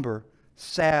somber,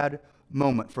 sad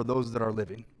moment for those that are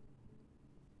living.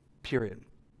 Period.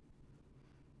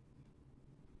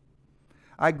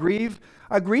 I grieve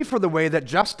for the way that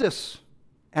justice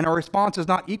and our response is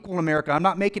not equal in America. I'm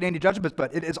not making any judgments,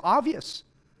 but it is obvious.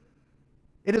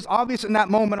 It is obvious in that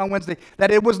moment on Wednesday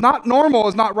that it was not normal,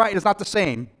 it's not right, it's not the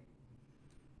same.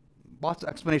 Lots of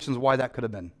explanations why that could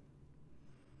have been.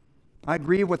 I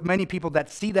grieve with many people that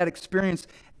see that experience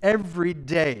every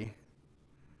day,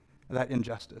 that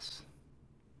injustice.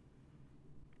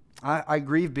 I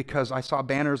grieve because I saw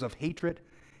banners of hatred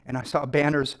and I saw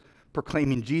banners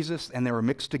proclaiming Jesus and they were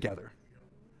mixed together.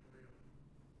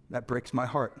 That breaks my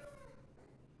heart.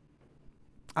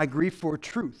 I grieve for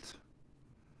truth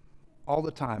all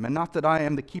the time, and not that I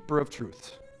am the keeper of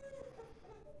truth,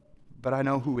 but I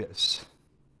know who is.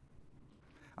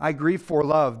 I grieve for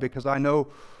love because I know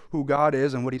who God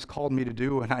is and what he's called me to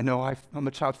do, and I know how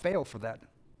much I'll fail for that.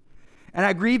 And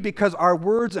I grieve because our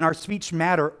words and our speech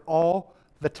matter all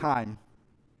the time.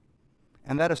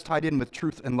 And that is tied in with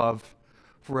truth and love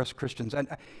for us Christians.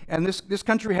 And this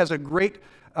country has a great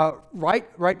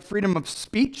right freedom of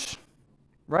speech,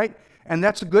 right? And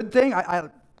that's a good thing. I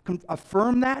can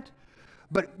affirm that.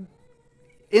 But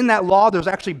in that law, there's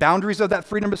actually boundaries of that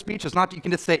freedom of speech. It's not that you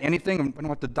can just say anything. I don't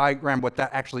have to diagram what that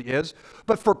actually is.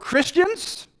 But for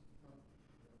Christians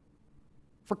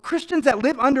that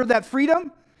live under that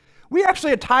freedom, we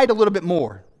actually are tied a little bit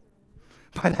more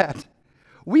by that.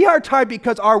 We are tied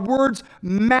because our words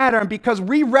matter and because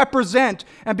we represent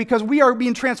and because we are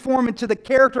being transformed into the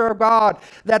character of God,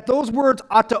 that those words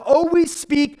ought to always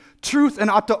speak truth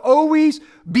and ought to always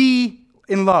be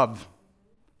in love.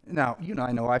 Now,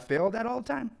 I know I fail at that all the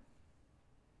time.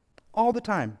 All the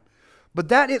time. But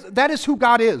that is who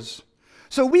God is.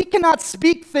 So we cannot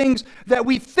speak things that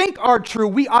we think are true.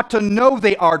 We ought to know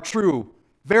they are true,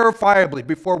 verifiably,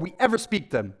 before we ever speak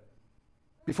them,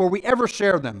 before we ever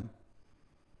share them.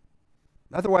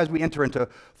 Otherwise, we enter into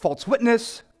false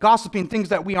witness, gossiping, things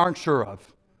that we aren't sure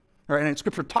of. Right? And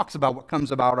Scripture talks about what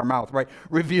comes about our mouth, right?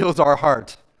 Reveals our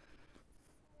heart.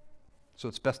 So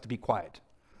it's best to be quiet,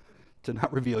 to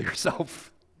not reveal yourself.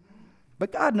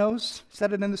 But God knows,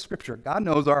 said it in the Scripture. God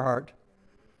knows our heart.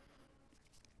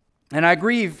 And I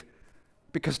grieve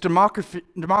because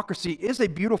democracy is a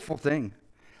beautiful thing.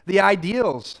 The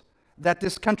ideals that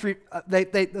this country,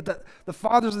 the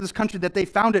fathers of this country, that they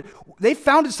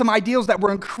founded some ideals that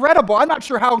were incredible. I'm not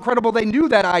sure how incredible they knew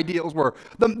that ideals were.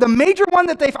 The major one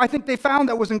that I think they found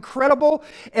that was incredible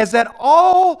is that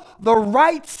all the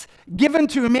rights given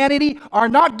to humanity are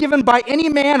not given by any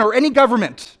man or any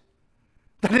government.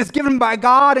 That is given by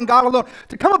God and God alone.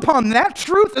 To come upon that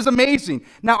truth is amazing.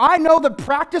 Now, I know the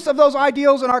practice of those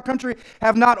ideals in our country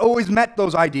have not always met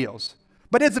those ideals.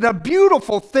 But is it a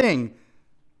beautiful thing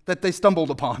that they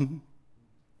stumbled upon?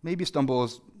 Maybe stumble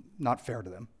is not fair to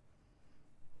them.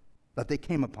 That they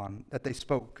came upon, that they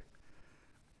spoke.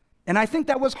 And I think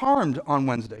that was harmed on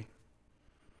Wednesday.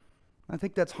 I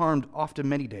think that's harmed often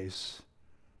many days.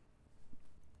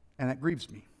 And that grieves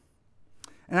me.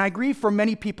 And I grieve for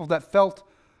many people that felt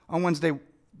on Wednesday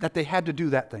that they had to do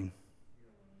that thing.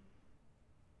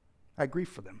 I grieve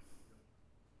for them.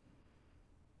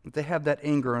 That they have that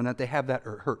anger and that they have that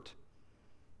hurt.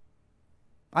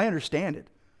 I understand it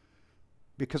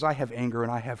because I have anger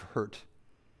and I have hurt.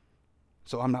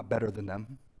 So I'm not better than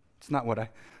them. It's not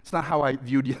how I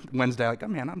viewed Wednesday. Like, oh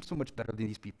man, I'm so much better than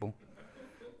these people.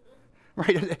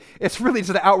 right? It's really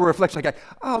just the outward reflection, like,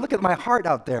 oh, look at my heart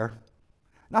out there.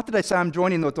 Not that I say I'm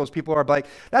joining what those people are, but like,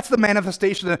 that's the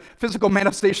manifestation, the physical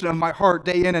manifestation of my heart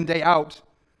day in and day out.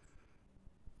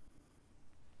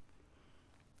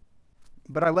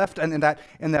 But I left, and in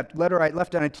that letter, I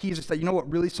left down a teaser that, you know what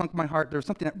really sunk my heart? There was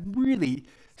something that really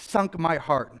sunk my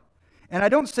heart. And I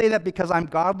don't say that because I'm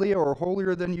godlier or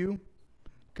holier than you,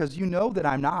 because you know that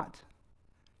I'm not.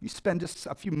 You spend just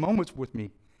a few moments with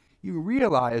me. You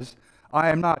realize I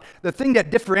am not. The thing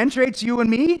that differentiates you and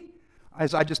me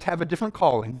is I just have a different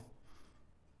calling.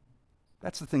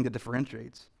 That's the thing that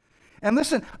differentiates. And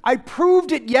listen, I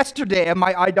proved it yesterday in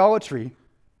my idolatry.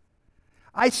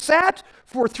 I sat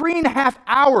for 3.5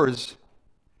 hours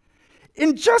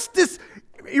in just this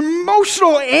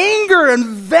emotional anger and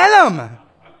venom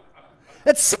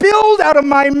that spilled out of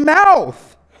my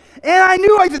mouth. And I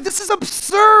knew, this is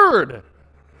absurd.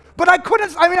 But I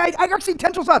couldn't, I actually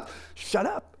intentional thoughts. Shut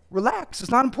up, relax,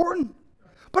 it's not important.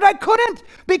 But I couldn't,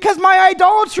 because my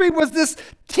idolatry was this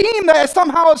team that I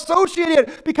somehow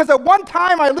associated, because at one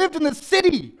time I lived in the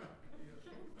city.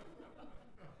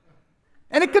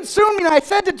 And it consumed me, and I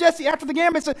said to Jesse after the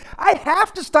game, I said, I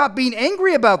have to stop being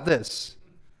angry about this.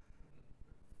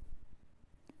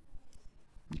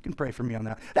 You can pray for me on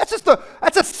that. That's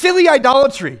a silly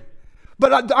idolatry.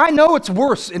 But I know it's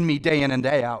worse in me day in and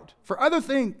day out for other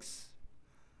things.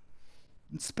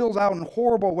 It spills out in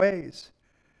horrible ways.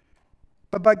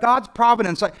 But by God's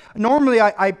providence, normally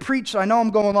I preach, I know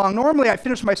I'm going long. Normally I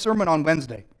finish my sermon on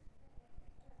Wednesday.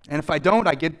 And if I don't,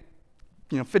 I get,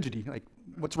 fidgety. Like,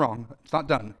 what's wrong? It's not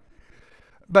done.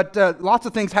 But lots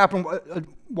of things happen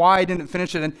why I didn't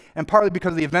finish it. And partly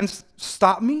because the events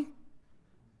stopped me,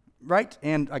 right?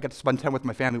 And I got to spend time with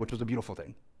my family, which was a beautiful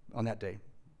thing on that day.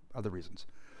 Other reasons.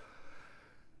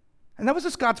 And that was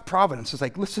just God's providence. It's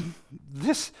like, listen,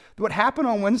 what happened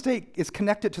on Wednesday is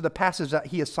connected to the passage that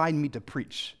he assigned me to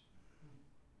preach.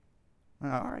 All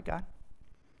right, God.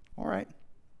 All right.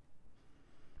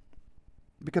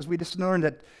 Because we just learned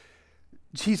that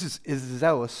Jesus is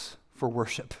zealous for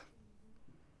worship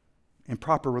and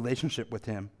proper relationship with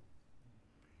him.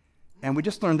 And we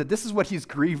just learned that this is what he's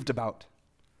grieved about.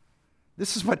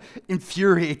 This is what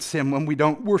infuriates him when we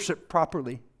don't worship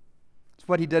properly. It's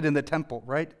what he did in the temple,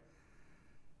 right?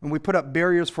 When we put up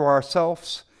barriers for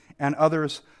ourselves and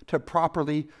others to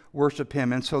properly worship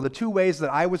him. And so the two ways that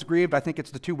I was grieved, I think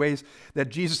it's the two ways that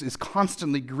Jesus is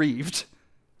constantly grieved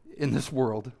in this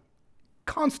world.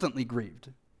 Constantly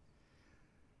grieved.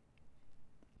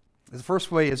 The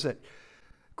first way is that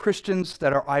Christians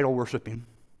that are idol worshiping.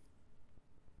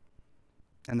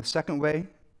 And the second way,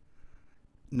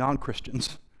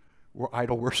 non-Christians were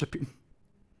idol worshiping.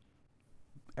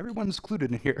 Everyone's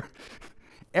included in here.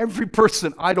 Every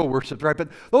person idol worships, right? But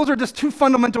those are just two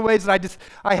fundamental ways that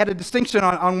I had a distinction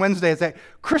on Wednesday, is that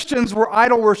Christians were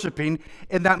idol worshiping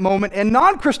in that moment, and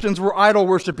non-Christians were idol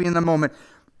worshiping in the moment.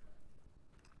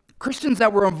 Christians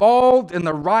that were involved in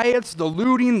the riots, the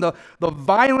looting, the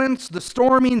violence, the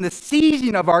storming, the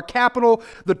seizing of our capital,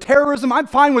 the terrorism. I'm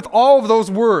fine with all of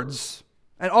those words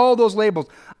and all those labels.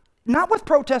 Not with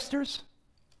protesters.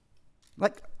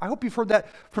 Like, I hope you've heard that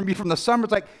from me from the summer.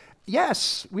 It's like,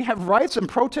 yes, we have rights and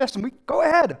protests, and we go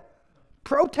ahead.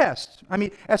 Protest. I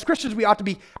mean, as Christians, we ought to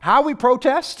be how we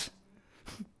protest,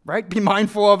 right? Be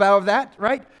mindful of that,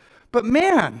 right? But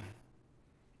man,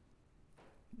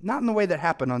 not in the way that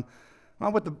happened,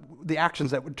 not with the actions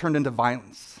that would turn into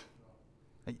violence.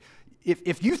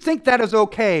 If you think that is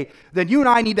okay, then you and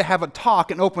I need to have a talk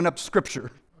and open up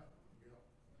Scripture.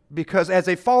 Because as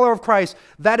a follower of Christ,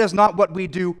 that is not what we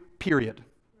do, period.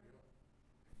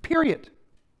 Period.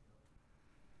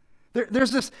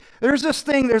 There's this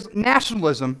thing, there's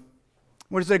nationalism,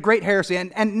 which is a great heresy.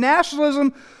 And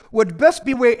nationalism would best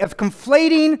be a way of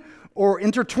conflating or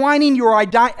intertwining your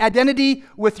identity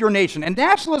with your nation. And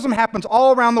nationalism happens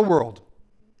all around the world,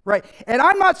 right? And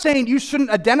I'm not saying you shouldn't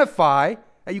identify,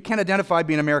 you can't identify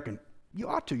being American. You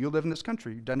ought to. You live in this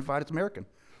country. You identify as American.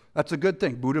 That's a good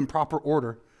thing. Put it in proper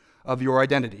order of your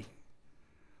identity.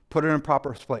 Put it in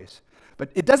proper place.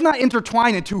 But it does not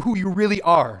intertwine into who you really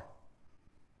are.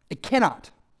 It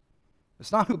cannot.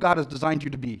 It's not who God has designed you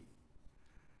to be.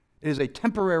 It is a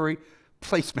temporary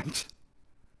placement.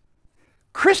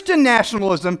 Christian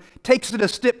nationalism takes it a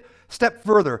step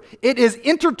further. It is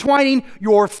intertwining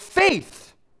your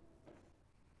faith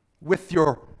with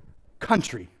your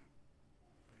country.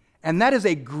 And that is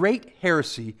a great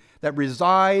heresy that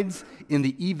resides in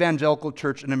the evangelical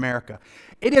church in America.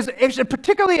 It's a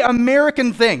particularly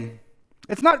American thing.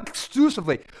 It's not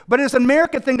exclusively, but it's an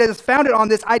American thing that is founded on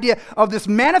this idea of this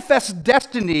manifest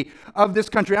destiny of this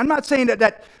country. I'm not saying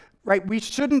that right? We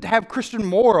shouldn't have Christian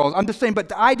morals. I'm just saying, but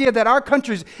the idea that our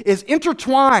country is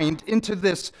intertwined into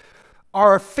this,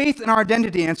 our faith and our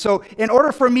identity. And so in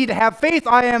order for me to have faith,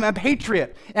 I am a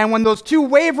patriot. And when those two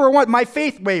waver, my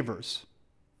faith wavers.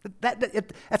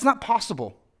 That's not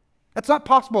possible. That's not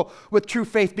possible with true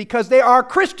faith, because they are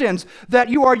Christians that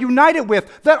you are united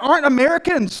with that aren't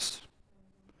Americans,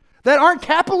 that aren't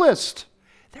capitalist.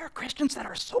 There are Christians that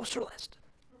are socialist.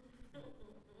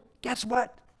 Guess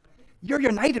what? You're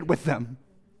united with them,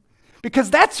 because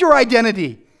that's your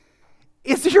identity,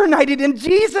 is you're united in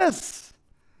Jesus.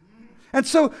 And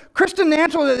so Christian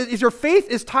national is your faith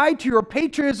is tied to your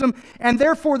patriotism, and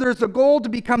therefore there's a goal to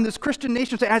become this Christian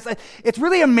nation. And it's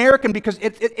really American, because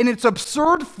in its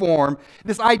absurd form,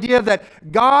 this idea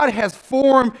that God has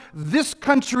formed this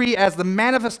country as the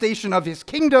manifestation of his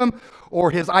kingdom or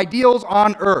his ideals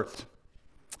on earth.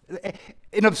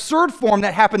 In absurd form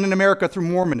that happened in America through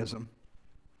Mormonism.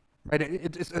 Right?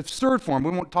 It's absurd form.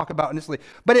 We won't talk about it initially.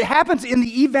 But it happens in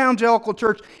the evangelical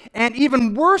church. And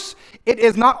even worse, it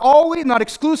is not always, not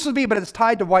exclusively, but it's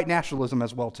tied to white nationalism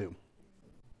as well too.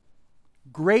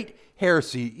 Great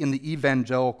heresy in the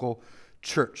evangelical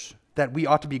church that we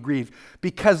ought to be grieved,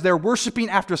 because they're worshiping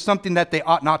after something that they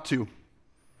ought not to.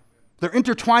 They're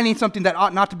intertwining something that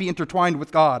ought not to be intertwined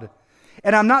with God.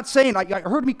 And I'm not saying, I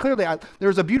heard me clearly,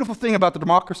 there's a beautiful thing about the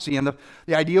democracy and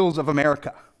the ideals of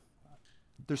America.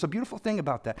 There's a beautiful thing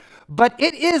about that. But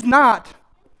it is not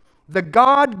the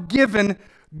God-given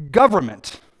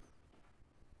government.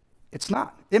 It's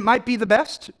not. It might be the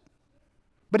best,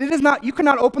 but it is not. You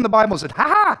cannot open the Bible and say,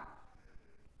 ha-ha,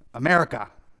 America.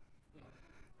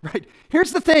 Right?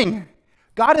 Here's the thing.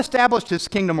 God established his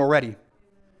kingdom already,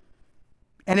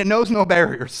 and it knows no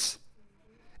barriers.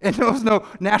 It knows no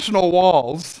national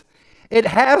walls. It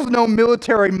has no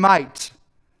military might.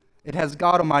 It has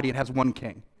God Almighty. It has one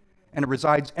king. And it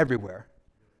resides everywhere.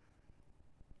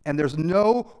 And there's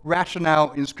no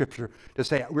rationale in Scripture to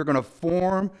say we're going to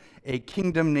form a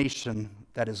kingdom nation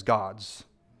that is God's,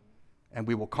 and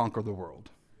we will conquer the world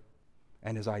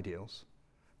and his ideals.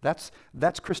 That's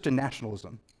Christian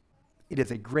nationalism. It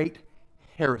is a great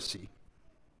heresy.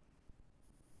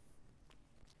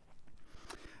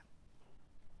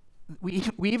 We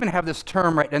even have this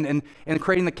term, right, and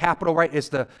creating the capital, right, is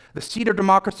the seat of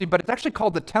democracy, but it's actually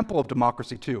called the temple of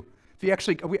democracy too.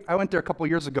 I went there a couple of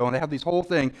years ago, and they have this whole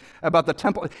thing about the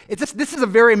temple. This is a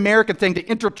very American thing,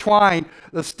 to intertwine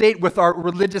the state with our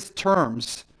religious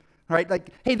terms, right? Like,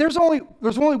 hey, there's only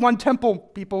one temple,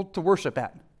 people, to worship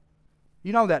at.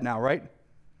 You know that now, right?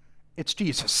 It's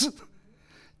Jesus.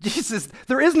 Jesus.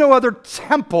 There is no other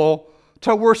temple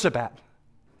to worship at.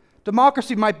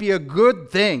 Democracy might be a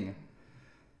good thing,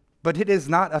 but it is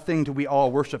not a thing that we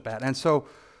all worship at. And so,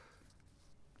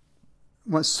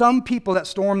 when some people that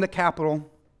storm the Capitol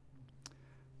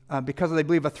because they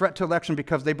believe a threat to election,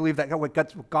 because they believe that what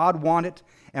God wanted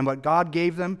and what God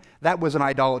gave them, that was an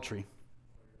idolatry.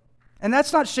 And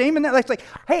that's not shame in that. It's like,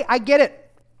 hey, I get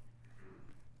it.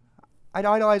 I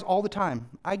idolize all the time.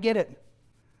 I get it.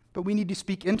 But we need to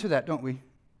speak into that, don't we?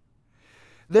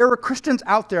 There were Christians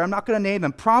out there, I'm not going to name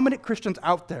them, prominent Christians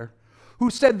out there, who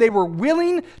said they were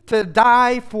willing to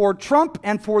die for Trump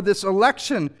and for this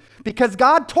election because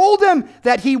God told them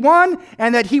that he won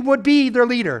and that he would be their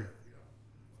leader.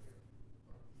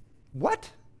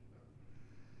 What?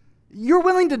 You're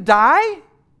willing to die?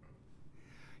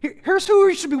 Here's who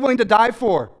you should be willing to die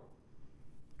for.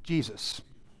 Jesus.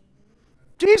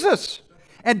 Jesus.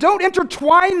 And don't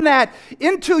intertwine that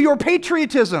into your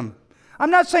patriotism. I'm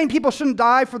not saying people shouldn't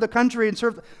die for the country and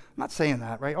serve. I'm not saying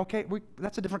that, right? Okay,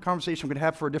 that's a different conversation we could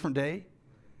have for a different day.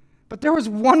 But there was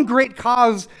one great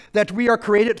cause that we are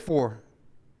created for.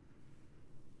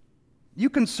 You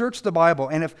can search the Bible,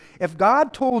 and if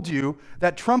God told you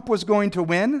that Trump was going to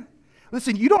win,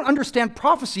 listen, you don't understand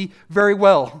prophecy very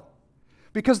well.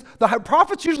 Because the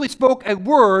prophets usually spoke a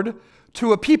word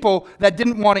to a people that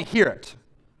didn't want to hear it.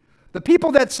 The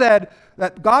people that said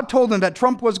that God told them that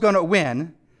Trump was going to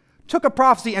win took a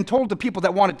prophecy and told the people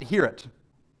that wanted to hear it.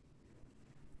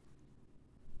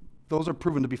 Those are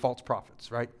proven to be false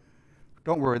prophets, right?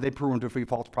 Don't worry, they've proven to be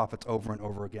false prophets over and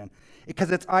over again.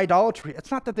 Because it's idolatry. It's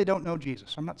not that they don't know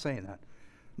Jesus. I'm not saying that.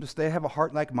 Just they have a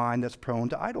heart like mine that's prone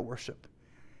to idol worship.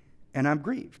 And I'm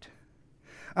grieved.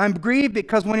 I'm grieved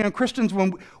because when you're Christians,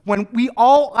 when we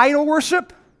all idol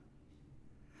worship,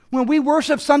 when we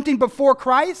worship something before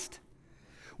Christ,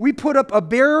 we put up a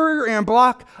barrier and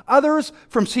block others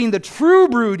from seeing the true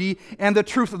beauty and the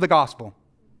truth of the gospel.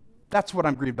 That's what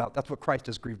I'm grieved about. That's what Christ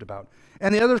is grieved about.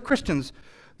 And the other Christians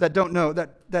that don't know,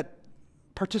 that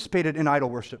participated in idol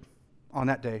worship on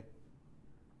that day.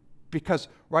 Because,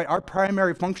 right, our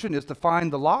primary function is to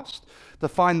find the lost, to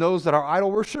find those that are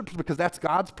idol worship, because that's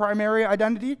God's primary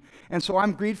identity. And so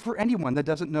I'm grieved for anyone that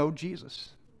doesn't know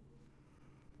Jesus,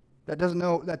 that doesn't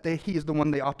know that he is the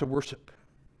one they ought to worship,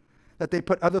 that they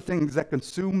put other things that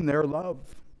consume their love.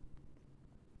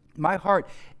 My heart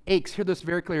aches, hear this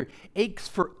very clearly, aches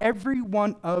for every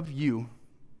one of you,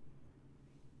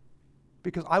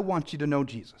 because I want you to know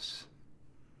Jesus.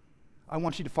 I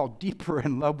want you to fall deeper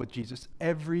in love with Jesus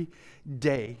every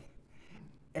day.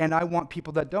 And I want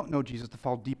people that don't know Jesus to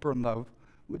fall deeper in love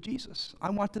with Jesus. I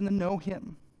want them to know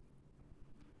him.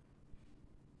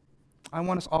 I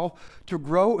want us all to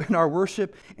grow in our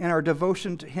worship and our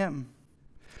devotion to him.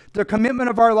 The commitment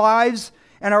of our lives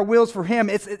and our wills for him,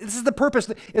 this is the purpose,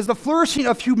 is the flourishing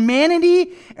of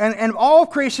humanity and all of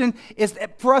creation is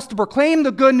for us to proclaim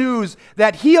the good news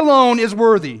that he alone is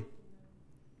worthy.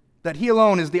 That he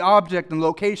alone is the object and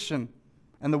location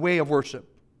and the way of worship.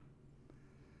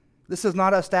 This is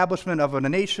not an establishment of a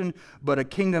nation, but a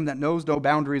kingdom that knows no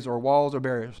boundaries or walls or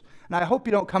barriers. And I hope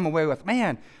you don't come away with,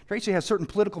 man, Tracy has certain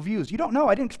political views. You don't know.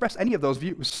 I didn't express any of those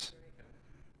views.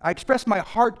 I expressed my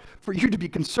heart for you to be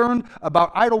concerned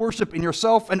about idol worship in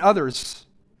yourself and others,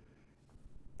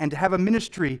 and to have a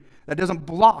ministry that doesn't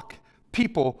block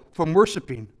people from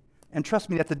worshiping. And trust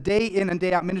me, that's a day in and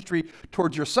day out ministry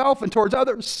towards yourself and towards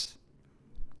others.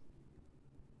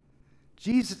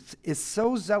 Jesus is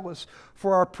so zealous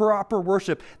for our proper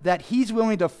worship that he's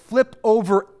willing to flip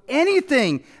over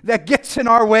anything that gets in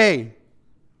our way.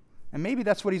 And maybe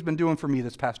that's what he's been doing for me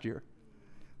this past year.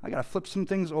 I got to flip some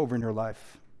things over in your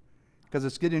life because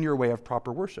it's getting in your way of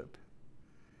proper worship.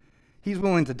 He's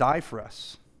willing to die for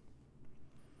us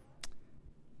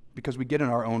because we get in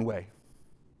our own way.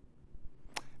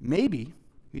 Maybe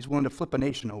he's willing to flip a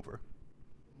nation over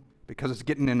because it's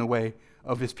getting in the way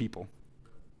of his people.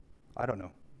 I don't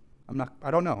know. I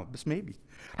don't know. This maybe.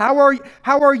 How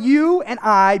are you and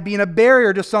I being a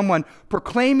barrier to someone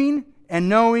proclaiming and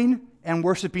knowing and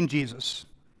worshiping Jesus?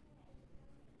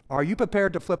 Are you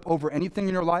prepared to flip over anything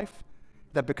in your life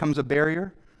that becomes a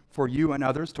barrier for you and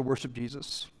others to worship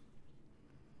Jesus?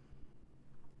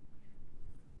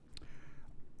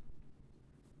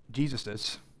 Jesus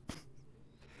is.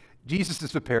 Jesus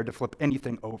is prepared to flip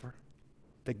anything over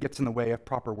that gets in the way of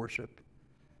proper worship.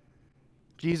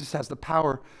 Jesus has the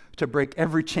power to break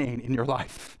every chain in your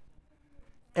life.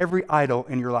 Every idol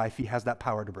in your life, he has that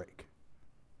power to break.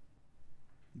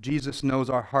 Jesus knows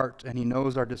our heart and he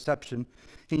knows our deception.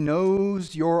 He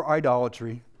knows your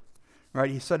idolatry.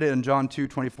 Right? He said it in John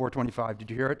 2:24-25.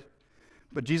 Did you hear it?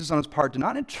 But Jesus on his part did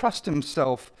not entrust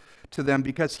himself to them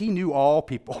because he knew all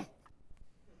people.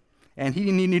 And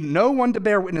he needed no one to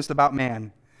bear witness about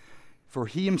man, for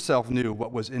he himself knew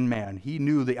what was in man. He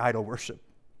knew the idol worship.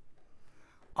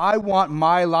 I want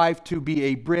my life to be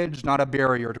a bridge, not a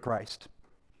barrier to Christ.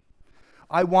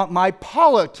 I want my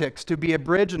politics to be a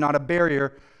bridge and not a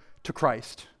barrier to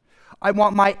Christ. I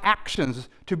want my actions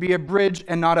to be a bridge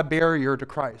and not a barrier to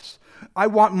Christ. I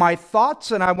want my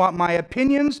thoughts and I want my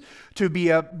opinions to be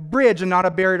a bridge and not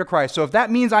a barrier to Christ. So if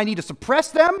that means I need to suppress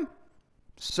them,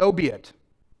 so be it.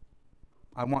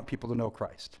 I want people to know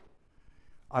Christ.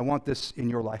 I want this in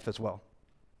your life as well.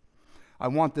 I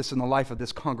want this in the life of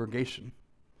this congregation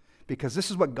because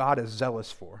this is what God is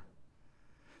zealous for.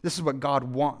 This is what God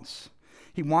wants.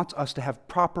 He wants us to have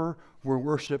proper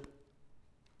worship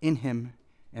in him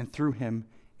and through him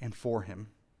and for him.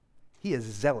 He is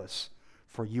zealous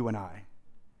for you and I.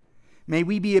 May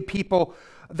we be a people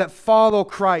that follow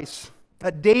Christ,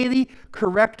 that daily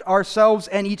correct ourselves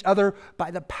and each other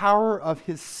by the power of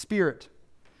his Spirit,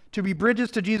 to be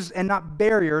bridges to Jesus and not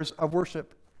barriers of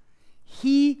worship.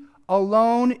 He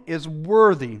alone is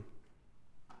worthy.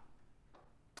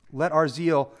 Let our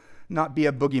zeal not be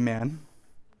a boogeyman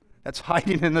that's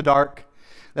hiding in the dark,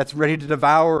 that's ready to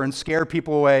devour and scare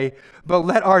people away, but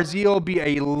let our zeal be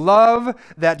a love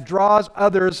that draws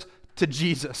others to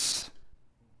Jesus.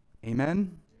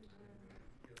 Amen?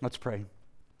 Let's pray.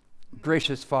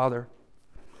 Gracious Father,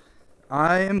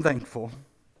 I am thankful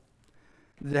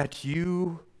that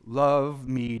you love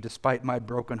me despite my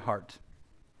broken heart,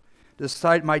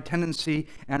 despite my tendency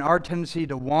and our tendency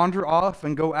to wander off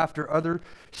and go after other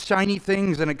shiny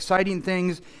things and exciting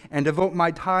things and devote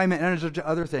my time and energy to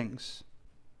other things.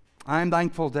 I am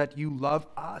thankful that you love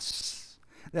us,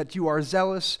 that you are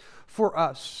zealous for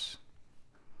us.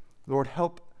 Lord,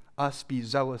 help us be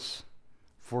zealous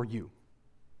for you,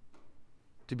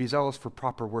 to be zealous for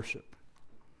proper worship,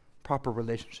 proper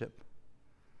relationship.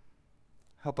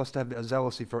 Help us to have a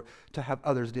zealousy to have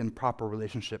others in proper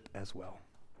relationship as well.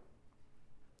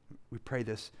 We pray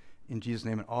this in Jesus'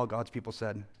 name, and all God's people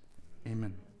said,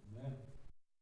 amen.